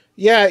near.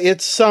 Yeah,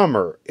 it's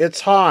summer. It's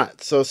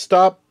hot. So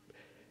stop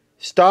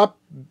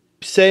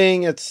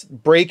saying it's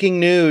breaking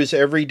news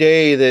every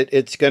day that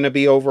it's going to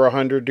be over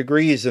 100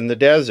 degrees in the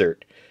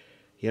desert.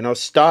 You know,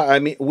 stop. I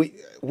mean,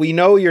 we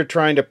know you're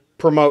trying to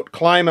promote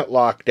climate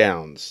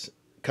lockdowns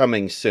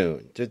coming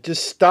soon.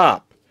 Just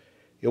stop.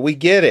 We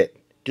get it.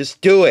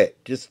 Just do it.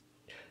 Just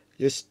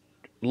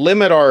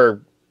limit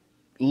our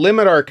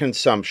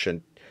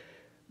consumption.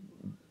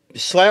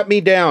 Slap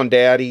me down,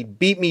 Daddy.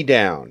 Beat me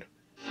down.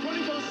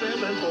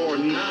 24/7 for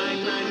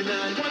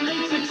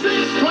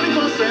 $9.99.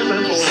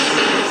 24/7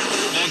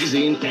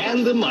 Magazine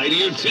and the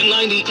mightier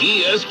 1090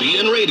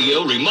 ESPN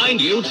Radio remind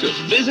you to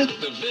visit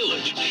the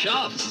village,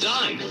 shop,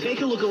 dine,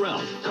 take a look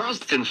around.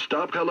 Carlson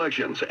Stop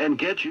Collections and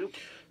get you.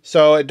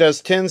 So it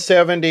does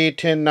 1070,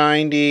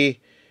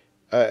 1090,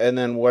 and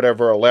then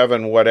whatever,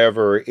 11,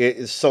 whatever.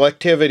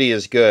 Selectivity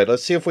is good.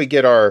 Let's see if we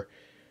get our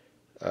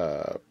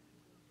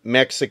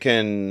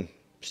Mexican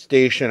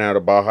station out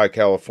of Baja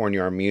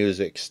California, our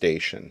music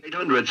station.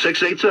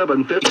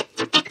 800-687-50.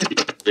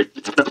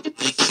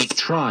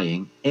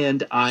 Trying,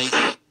 and I...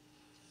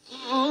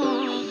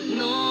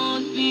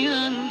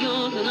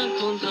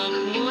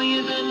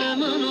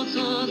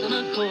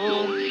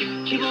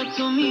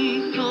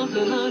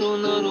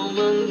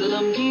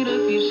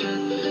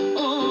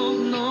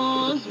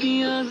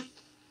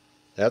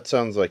 That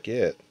sounds like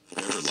it.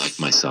 Like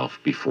myself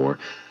before,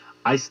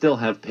 I still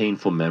have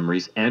painful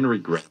memories and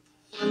regret.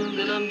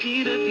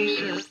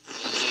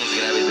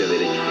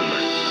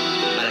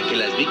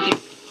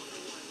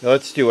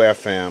 Let's do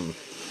FM.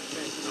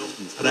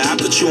 I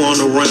put you on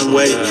the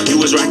runway. You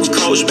was rocking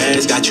Coach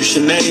bags, got you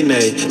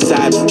Shanae.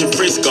 Side to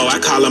Frisco, I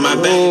call her my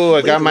bag. Oh,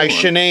 I got my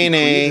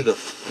Shanae.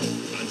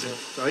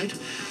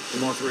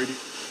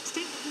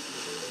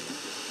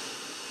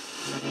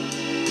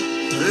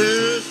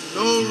 There's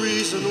no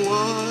reason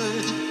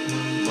why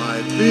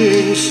my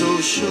being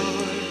so shy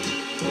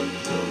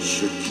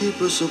should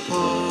keep us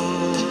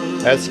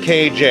apart. That's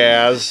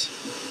K-Jazz.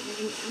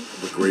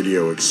 With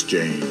Radio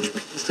Exchange.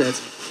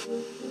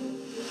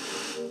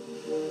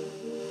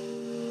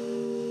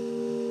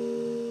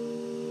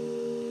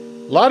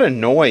 A lot of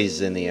noise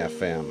in the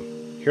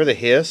FM. Hear the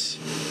hiss?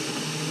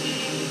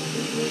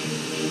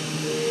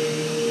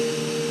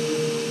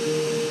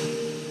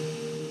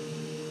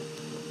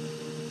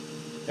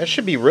 That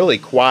should be really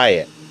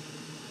quiet.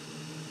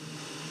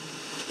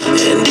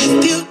 And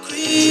if you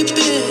creep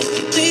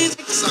it, please.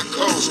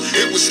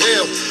 It was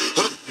hell.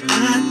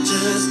 I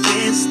just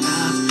can't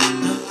stop.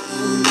 No,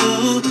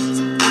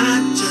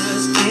 I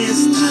just can't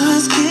stop.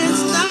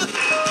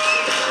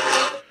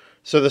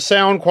 So the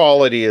sound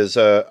quality is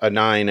a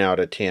 9 out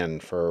of 10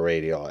 for a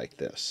radio like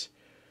this.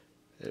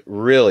 It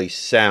really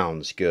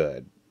sounds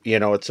good. You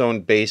know, its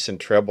own bass and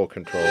treble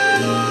control.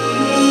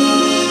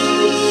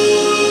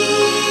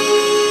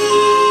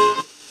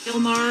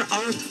 Ilmar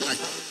R.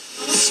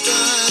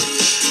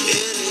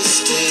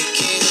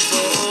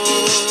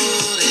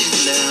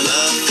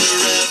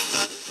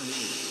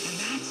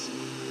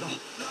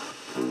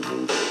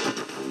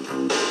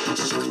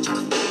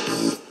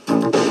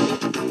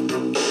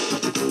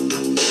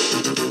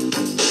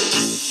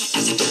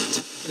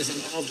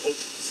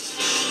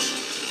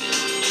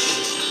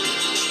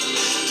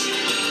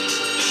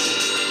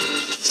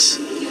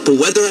 The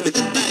weather.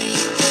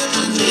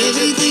 I'm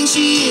everything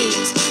she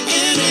is,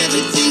 and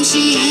everything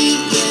she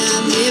ain't. Yeah,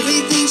 I'm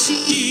everything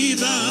she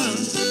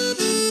is.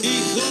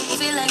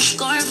 Feel like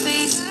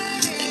Scarface,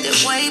 like the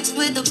waves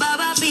with the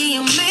Baba be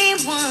your main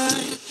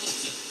one.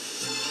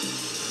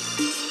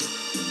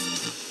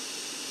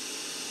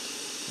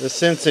 The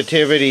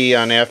sensitivity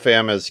on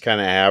FM is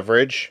kind of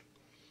average.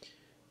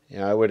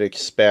 Yeah, I would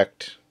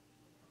expect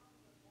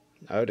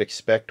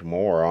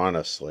more,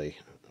 honestly,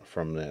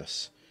 from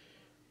this.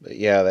 But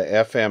yeah, the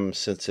FM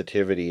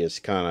sensitivity is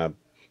kind of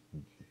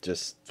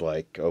just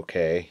like,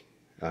 okay,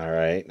 all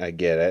right, I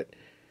get it.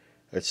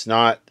 It's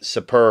not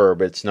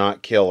superb, it's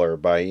not killer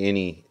by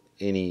any.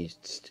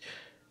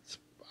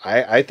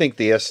 I think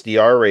the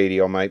SDR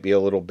radio might be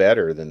a little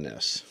better than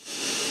this.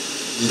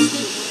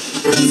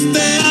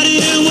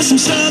 With some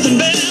Southern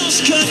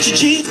bells, cut your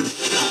cheek.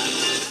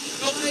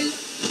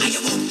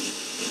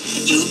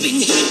 You've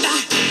been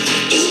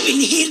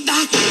hit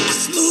by a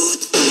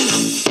smooth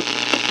criminal.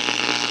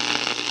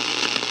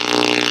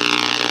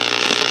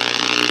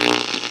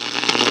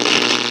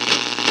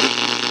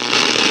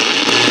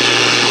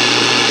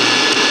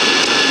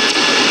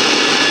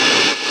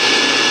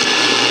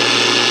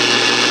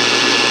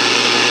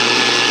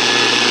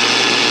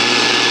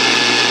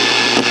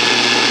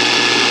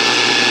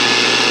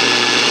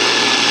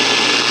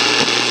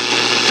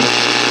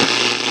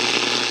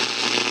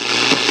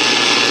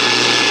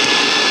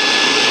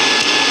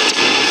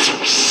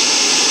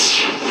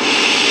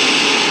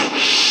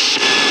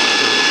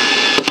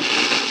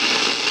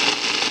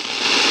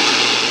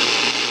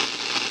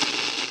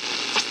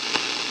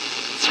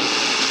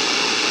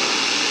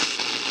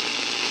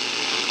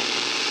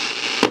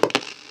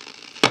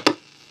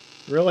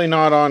 Really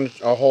not on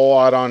a whole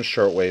lot on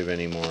shortwave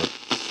anymore.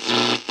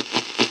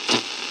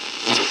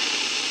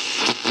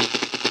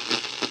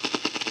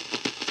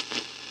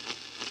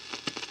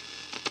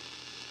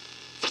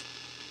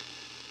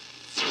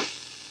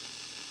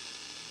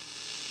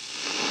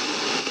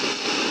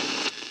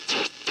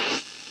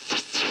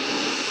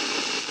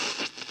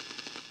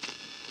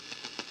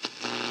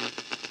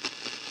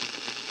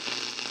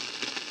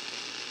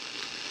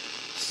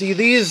 See,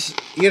 these,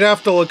 you'd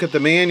have to look at the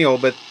manual,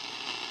 but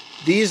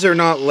these are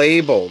not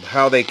labeled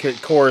how they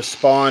could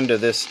correspond to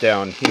this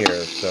down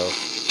here, so.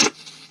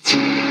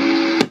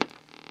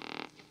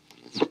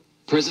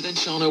 President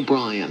Sean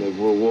O'Brien. They've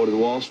rewarded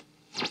Wall Street.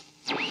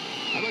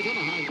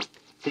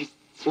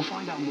 We'll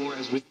find out more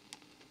as we...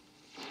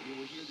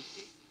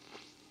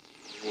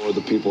 Or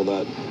the people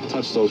that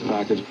touch those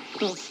packages.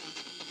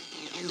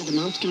 End of the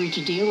month to reach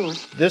a deal, or...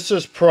 This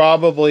is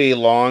probably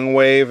long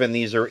wave, and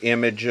these are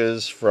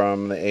images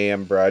from the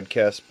AM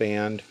broadcast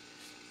band.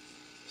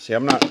 See,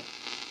 I'm not...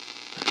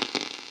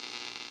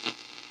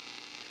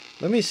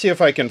 Let me see if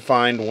I can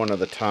find one of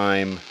the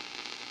time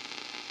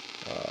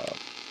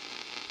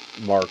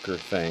marker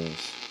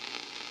things.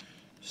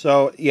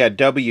 So, yeah,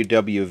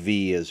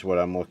 WWV is what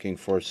I'm looking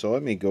for. So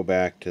let me go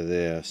back to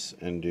this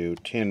and do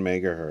 10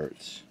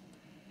 megahertz.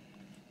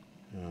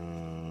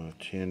 10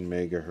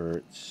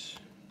 megahertz.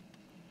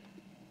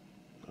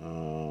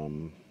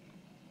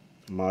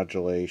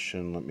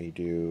 Modulation, let me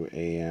do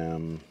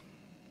AM.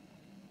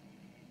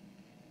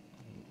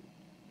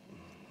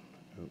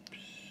 Oops.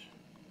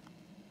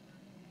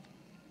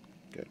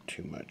 Got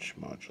too much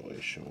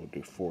modulation. We'll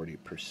do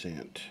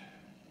 40%.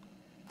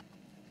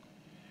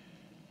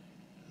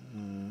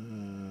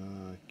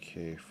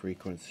 Okay,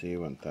 frequency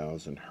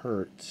 1000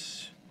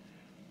 hertz.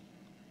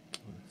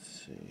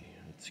 Let's see.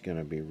 It's going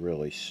to be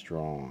really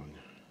strong.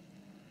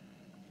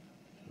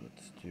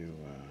 Let's do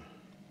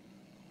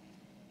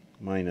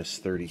minus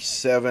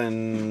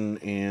 37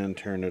 and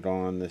turn it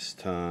on this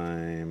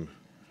time.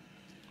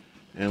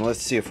 And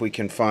let's see if we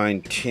can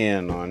find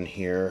 10 on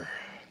here.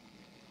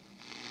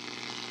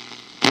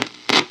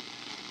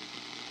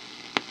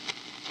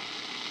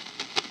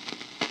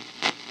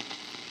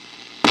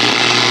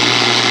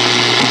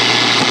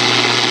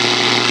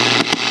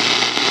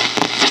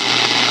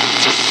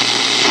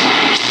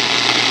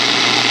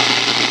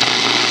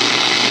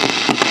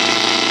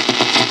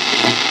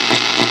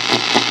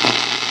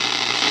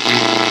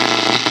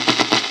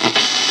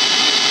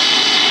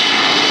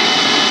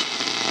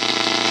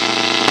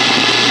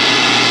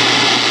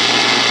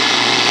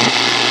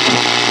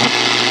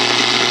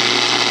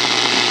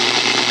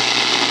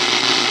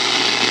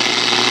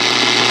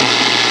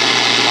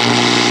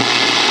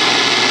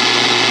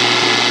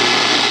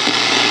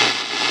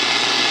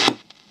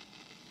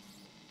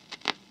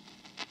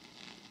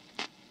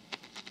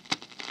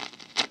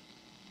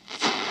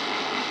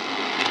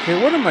 Okay,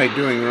 what am I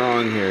doing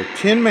wrong here?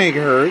 10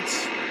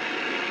 megahertz,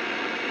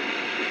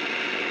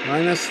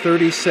 minus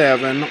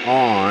 37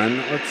 on.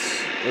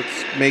 Let's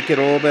make it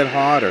a little bit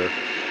hotter.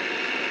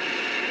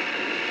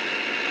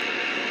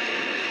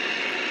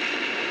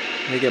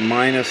 Make it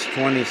minus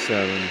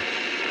 27.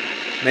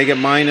 Make it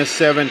minus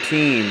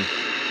 17.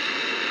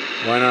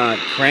 Why not?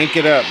 Crank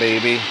it up,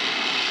 baby.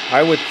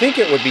 I would think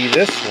it would be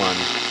this one.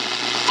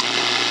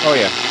 Oh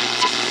yeah.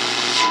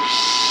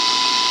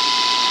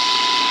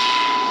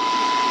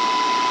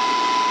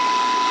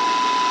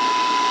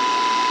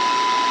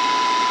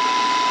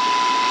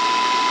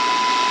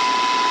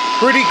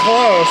 Pretty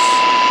close.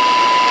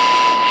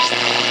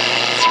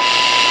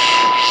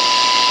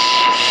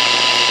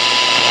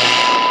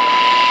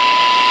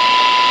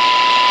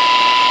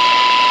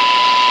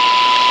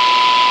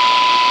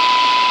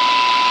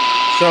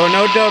 So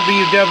no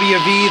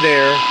WWV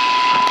there.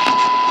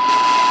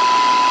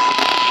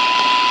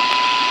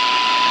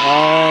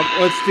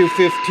 Let's do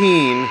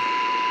 15.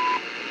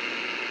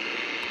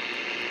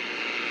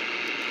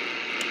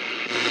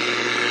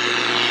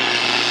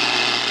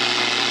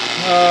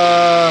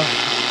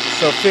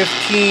 So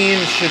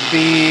 15 should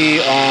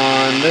be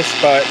on this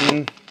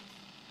button.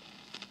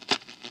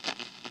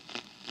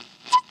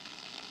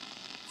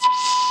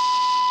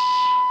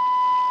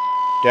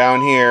 Down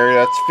here,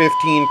 that's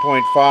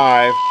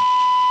 15.5.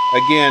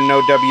 Again,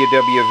 no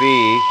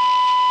WWV.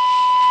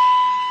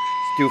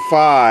 Let's do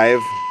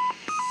 5.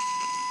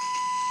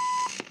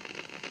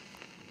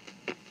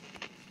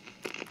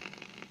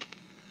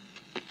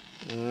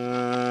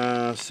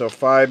 so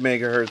 5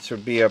 megahertz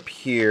would be up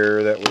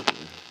here. That would...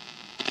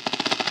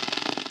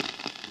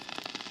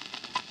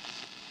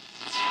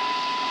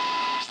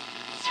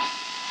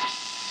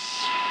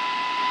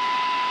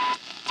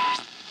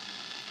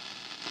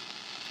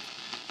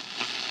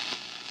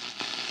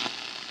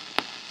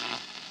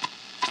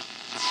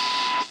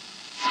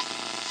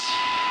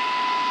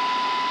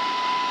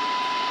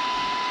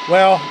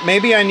 Well,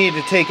 maybe I need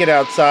to take it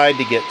outside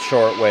to get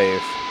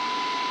shortwave.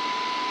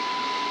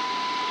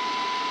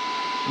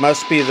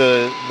 Must be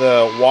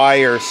the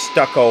wire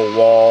stucco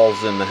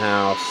walls in the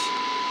house.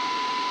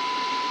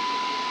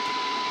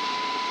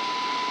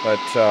 But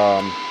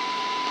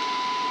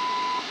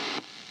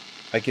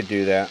I could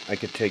do that. I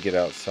could take it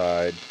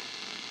outside.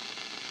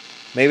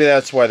 Maybe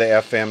that's why the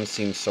FM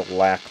seems so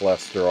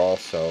lackluster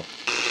also.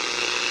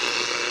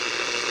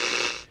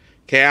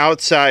 Okay,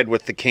 outside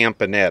with the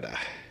Campanetta.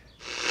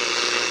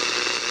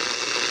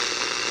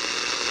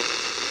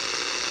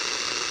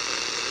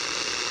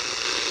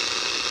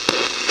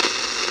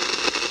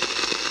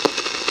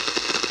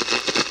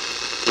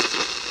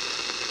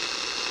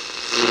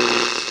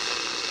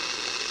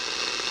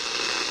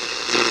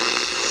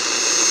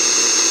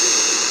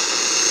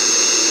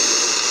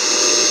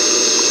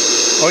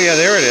 Oh yeah,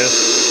 there it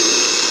is.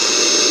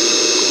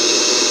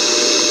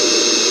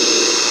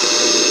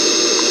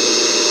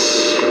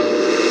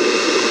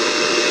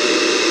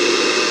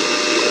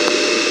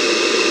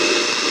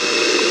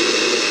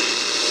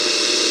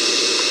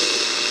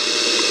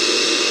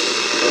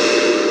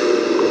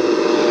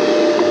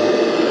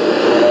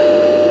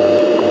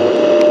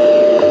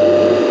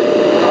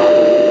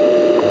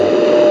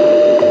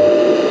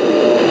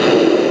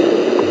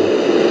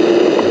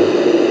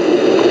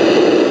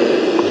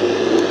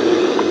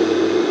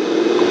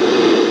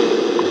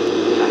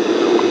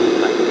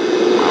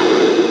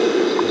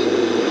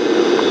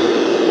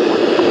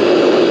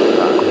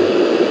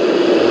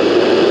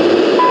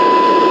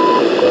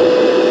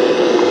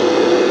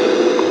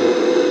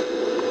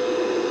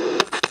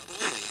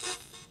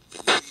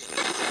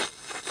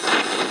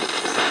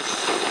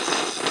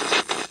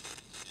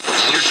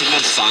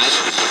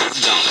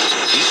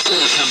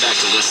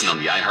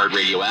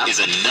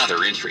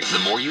 The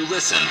more you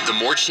listen, the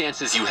more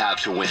chances you have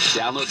to win.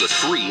 Download the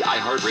free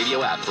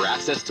iHeartRadio app for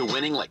access to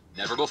winning like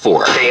never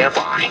before.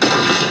 KFI.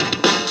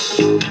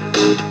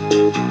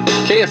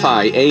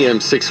 KFI AM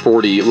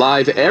 640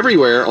 live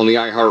everywhere on the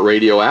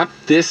iHeartRadio app.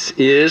 This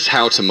is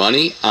How to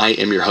Money. I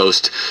am your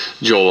host,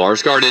 Joel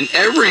Arsgaard, and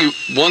every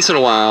once in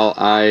a while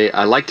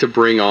I like to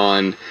bring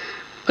on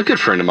a good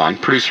friend of mine,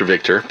 producer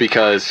Victor,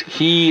 because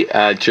he's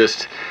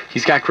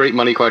got great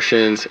money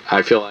questions.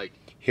 I feel like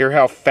hear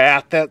how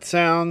fat that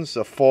sounds?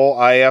 A full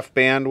IF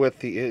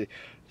bandwidth. It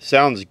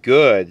sounds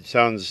good.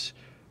 Sounds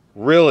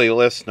really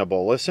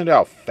listenable. Listen to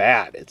how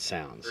fat it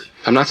sounds.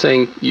 I'm not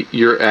saying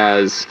you're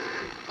as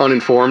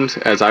uninformed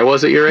as I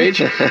was at your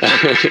age.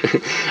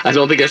 I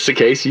don't think that's the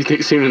case. You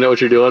seem to know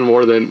what you're doing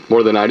more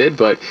than I did.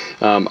 But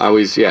I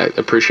always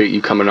appreciate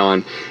you coming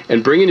on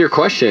and bringing your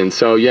questions.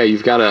 So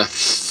you've got a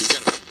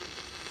story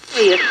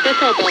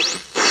about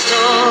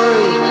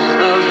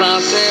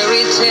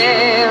fairy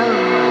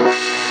tale.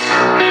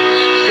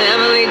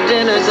 Family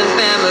dinners and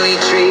family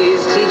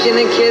trees, teaching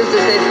the kids to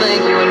say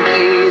thank you and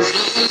please.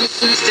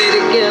 Stay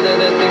together,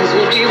 that things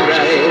will be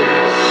right.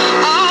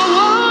 I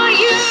want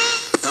you.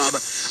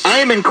 I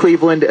am in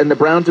Cleveland, and the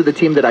Browns are the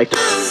team that I.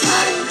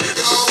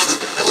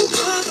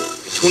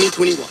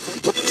 2021.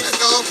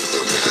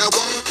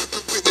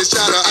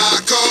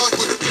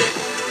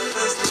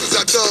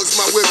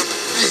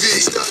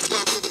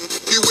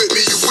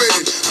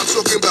 I'm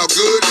talking about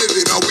good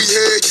living. All we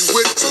had, you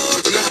with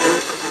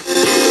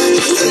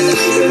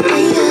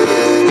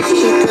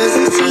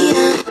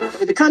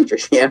The country,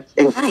 yeah.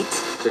 Right.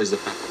 There's the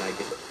fact that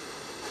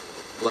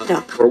I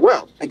get or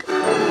well.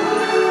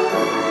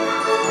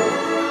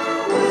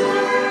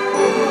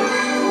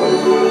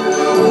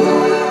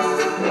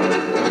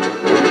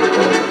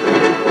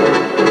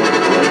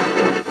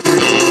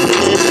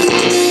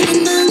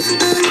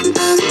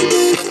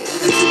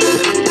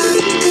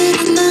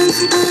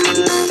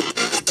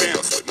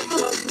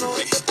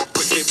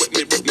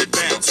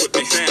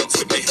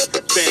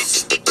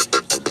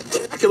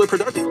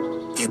 Productive.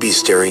 You'd be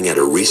staring at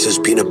a Reese's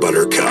peanut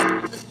butter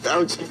cup.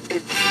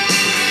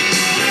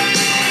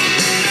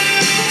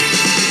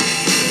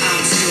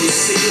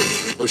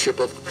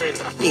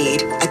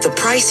 Need at the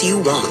price you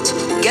want.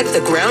 Get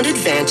the Ground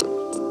Advantage.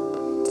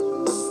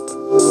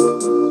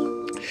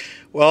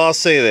 Well, I'll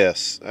say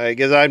this,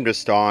 because I'm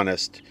just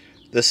honest.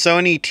 The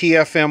Sony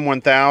TFM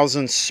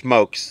 1000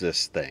 smokes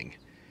this thing.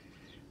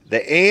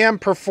 The AM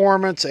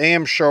performance,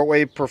 AM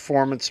shortwave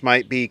performance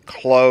might be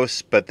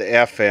close, but the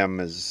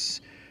FM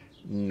is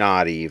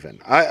not even.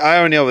 I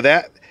don't know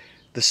that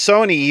the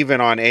Sony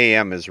even on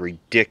AM is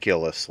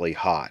ridiculously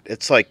hot.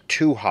 It's like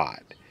too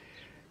hot.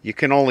 You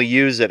can only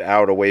use it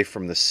out away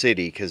from the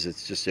city because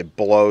it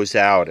blows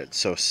out. It's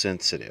so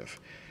sensitive.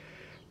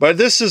 But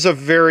this is a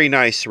very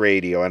nice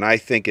radio, and I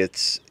think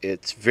it's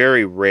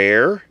very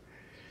rare.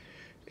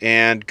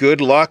 And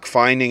good luck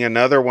finding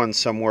another one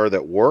somewhere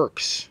that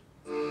works.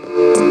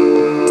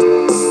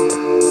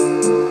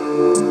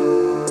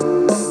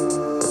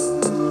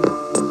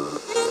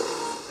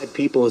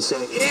 people and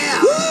say,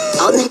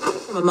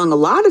 Yeah. Among a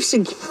lot of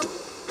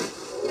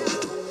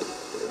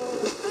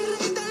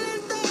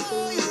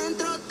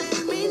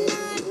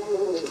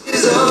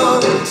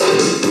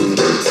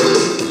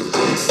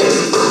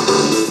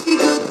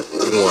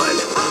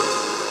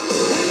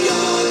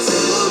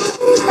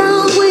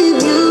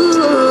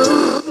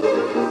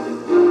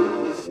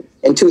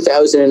in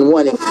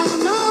 2001.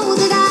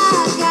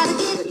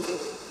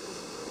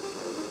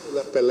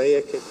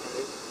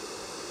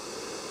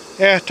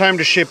 Yeah, time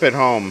to ship it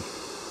home.